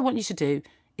 All I want you to do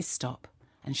is stop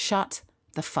and shut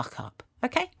the fuck up.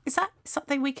 Okay? Is that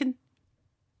something we can...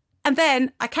 And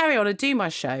then I carry on and do my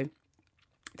show.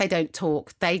 They don't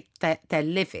talk. They're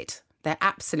livid. They're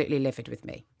absolutely livid with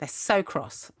me. They're so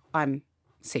cross. I'm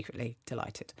secretly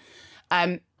delighted.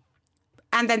 And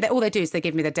then all they do is they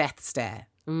give me the death stare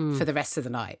for the rest of the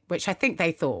night, which I think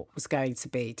they thought was going to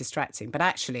be distracting, but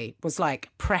actually was like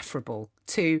preferable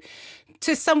to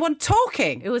someone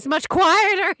talking. It was much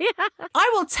quieter. Yeah.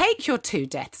 I will take your 2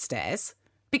 death stares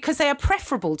because they are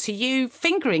preferable to you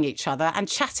fingering each other and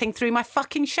chatting through my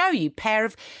fucking show, you pair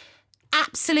of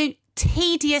absolute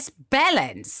tedious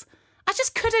bellends. I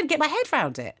just couldn't get my head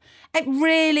around it. It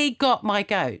really got my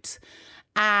goat.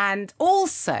 And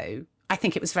also, I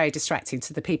think it was very distracting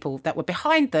to the people that were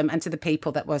behind them and to the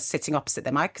people that were sitting opposite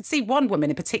them. I could see one woman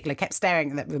in particular kept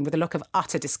staring at them with a look of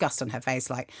utter disgust on her face,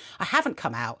 like, I haven't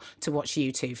come out to watch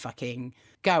you two fucking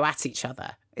go at each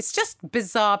other. It's just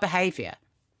bizarre behaviour.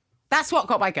 That's what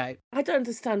got my goat. I don't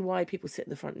understand why people sit in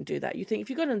the front and do that. You think if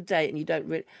you're going on a date and you don't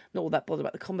really not all that bothered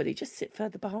about the comedy, just sit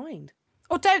further behind.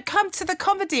 Or don't come to the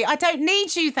comedy. I don't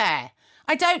need you there.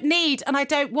 I don't need and I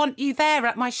don't want you there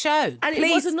at my show. And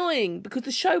Please. It was annoying because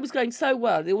the show was going so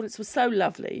well. The audience was so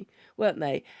lovely, weren't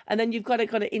they? And then you've got to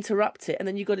kind of interrupt it and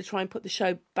then you've got to try and put the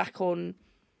show back on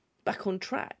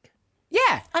track.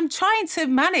 Yeah, I'm trying to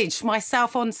manage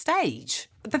myself on stage.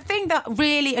 The thing that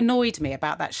really annoyed me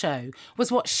about that show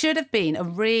was what should have been a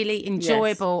really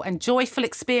enjoyable and joyful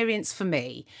experience for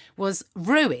me was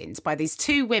ruined by these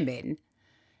 2 women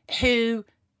who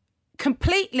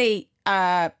completely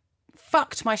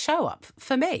fucked my show up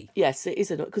for me. Yes, it is,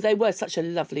 because they were such a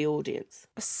lovely audience.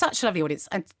 Such a lovely audience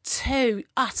and 2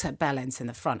 utter bellends in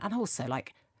the front. And also,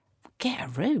 like, get a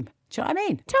room. Do you know what I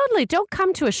mean? Totally. Don't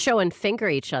come to a show and finger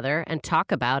each other and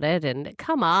talk about it. And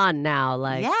come on now.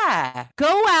 Like, yeah.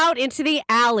 Go out into the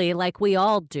alley like we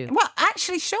all do. Well,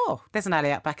 actually, sure. There's an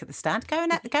alley out back at the stand. Go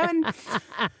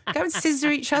and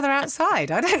scissor each other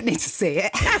outside. I don't need to see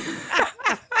it.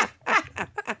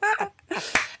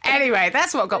 Anyway,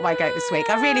 that's what got my goat this week.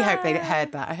 I really hope they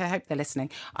heard that. I hope they're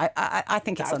listening. I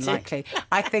think it's unlikely.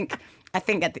 I think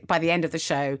by the end of the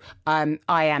show, I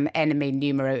am enemy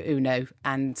numero uno.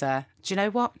 And do you know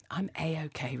what? I'm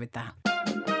A-OK with that.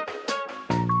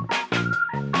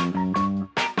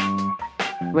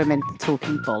 Women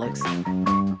talking bollocks.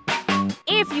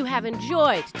 If you have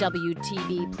enjoyed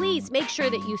WTB, please make sure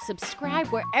that you subscribe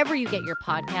wherever you get your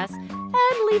podcasts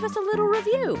and leave us a little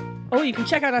review. Oh, you can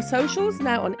check out our socials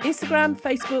now on Instagram,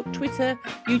 Facebook, Twitter,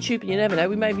 YouTube, and you never know,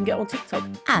 we may even get on TikTok.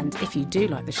 And if you do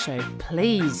like the show,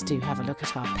 please do have a look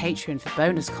at our Patreon for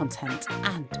bonus content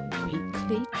and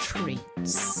weekly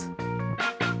treats.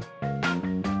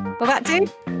 Will that do?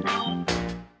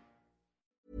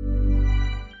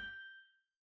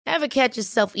 Ever catch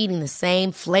yourself eating the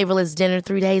same flavorless dinner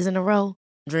 3 days in a row?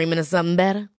 Dreaming of something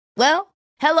better? Well,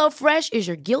 HelloFresh is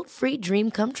your guilt-free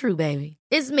dream come true, baby.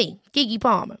 It's me, Keke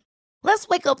Palmer. Let's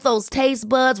wake up those taste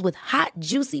buds with hot,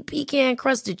 juicy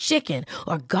pecan-crusted chicken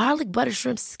or garlic butter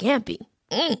shrimp scampi.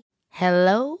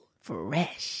 Hello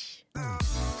Fresh.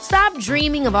 Stop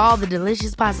dreaming of all the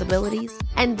delicious possibilities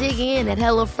and dig in at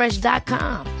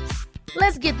HelloFresh.com.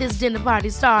 Let's get this dinner party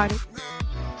started.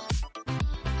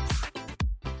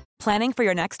 Planning for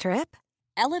your next trip?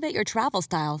 Elevate your travel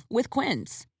style with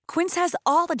Quince. Quince has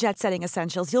all the jet-setting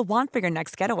essentials you'll want for your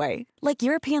next getaway, like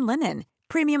European linen,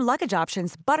 premium luggage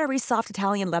options, buttery soft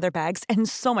Italian leather bags, and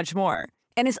so much more.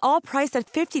 And is all priced at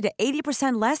 50 to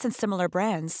 80% less than similar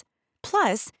brands.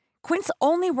 Plus, Quince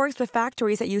only works with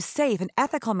factories that use safe and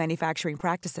ethical manufacturing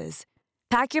practices.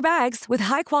 Pack your bags with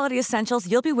high-quality essentials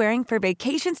you'll be wearing for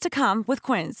vacations to come with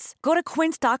Quince. Go to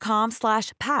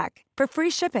quince.com/pack for free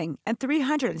shipping and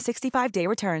 365-day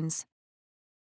returns.